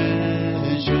treasure.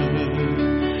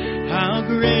 How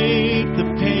great the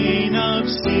pain of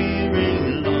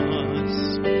searing loss!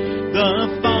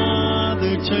 The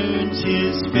Father turns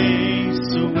His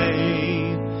face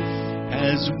away,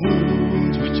 as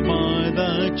wounds which mar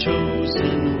the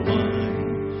chosen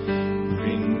one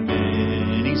bring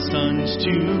many sons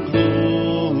to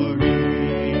glory.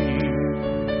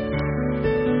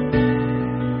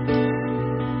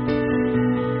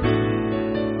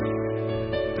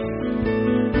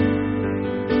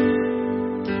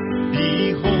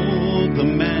 Behold the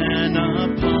man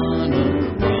upon a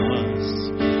cross,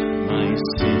 my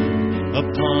sin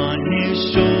upon His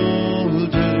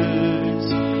shoulders.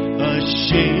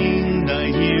 Ashamed I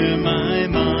hear my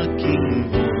mocking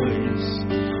voice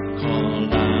call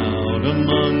out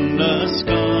among the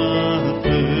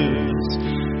scoffers.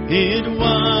 It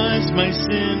was my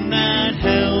sin that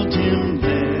held Him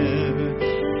there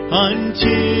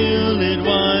until it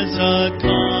was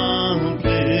accomplished.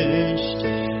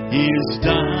 His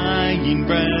dying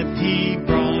breath He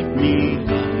brought me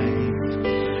life.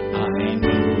 I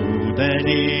know that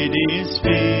it is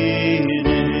finished.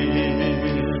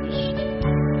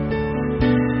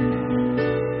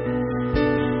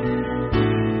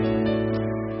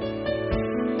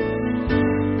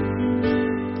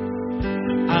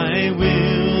 I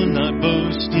will not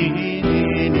boast in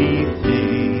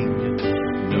anything,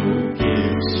 no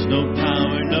gifts, no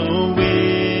power, no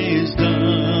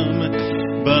wisdom,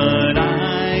 but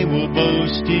I will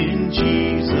boast in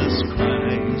Jesus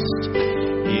Christ,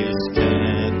 His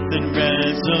death and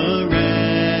resurrection.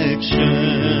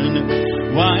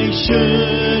 Why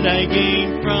should I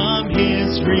gain from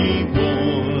His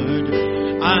reward?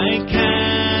 I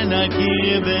cannot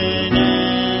give an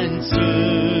answer,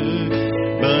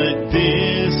 but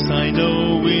this I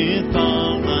know with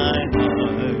all my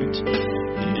heart: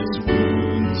 His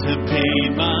wounds have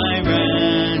paid my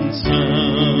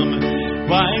ransom.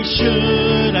 Why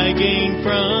should I gain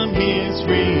from His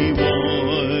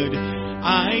reward?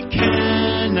 I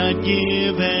cannot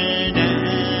give an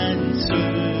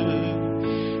answer,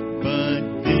 but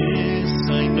this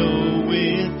I know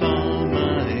with all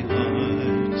my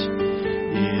heart: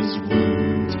 His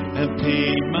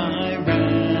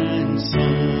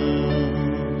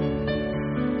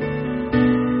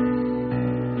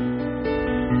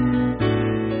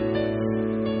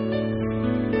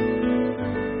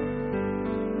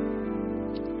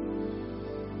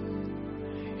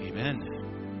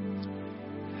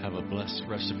Amen. Have a blessed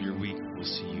rest of your week. We'll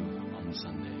see you on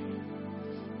Sunday.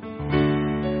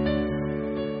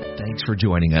 Thanks for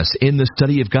joining us in the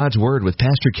study of God's Word with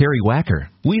Pastor Kerry Wacker.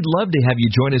 We'd love to have you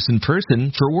join us in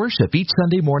person for worship each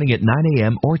Sunday morning at 9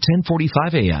 a.m. or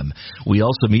 10:45 a.m. We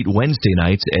also meet Wednesday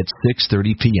nights at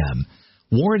 6:30 p.m.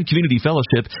 Warren Community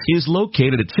Fellowship is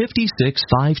located at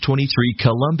 56523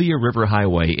 Columbia River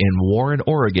Highway in Warren,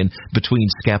 Oregon, between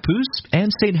Scappoose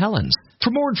and St. Helens.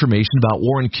 For more information about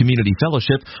Warren Community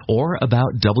Fellowship or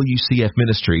about WCF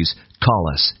Ministries, call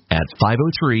us at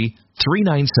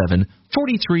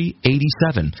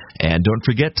 503-397-4387. And don't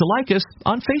forget to like us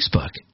on Facebook.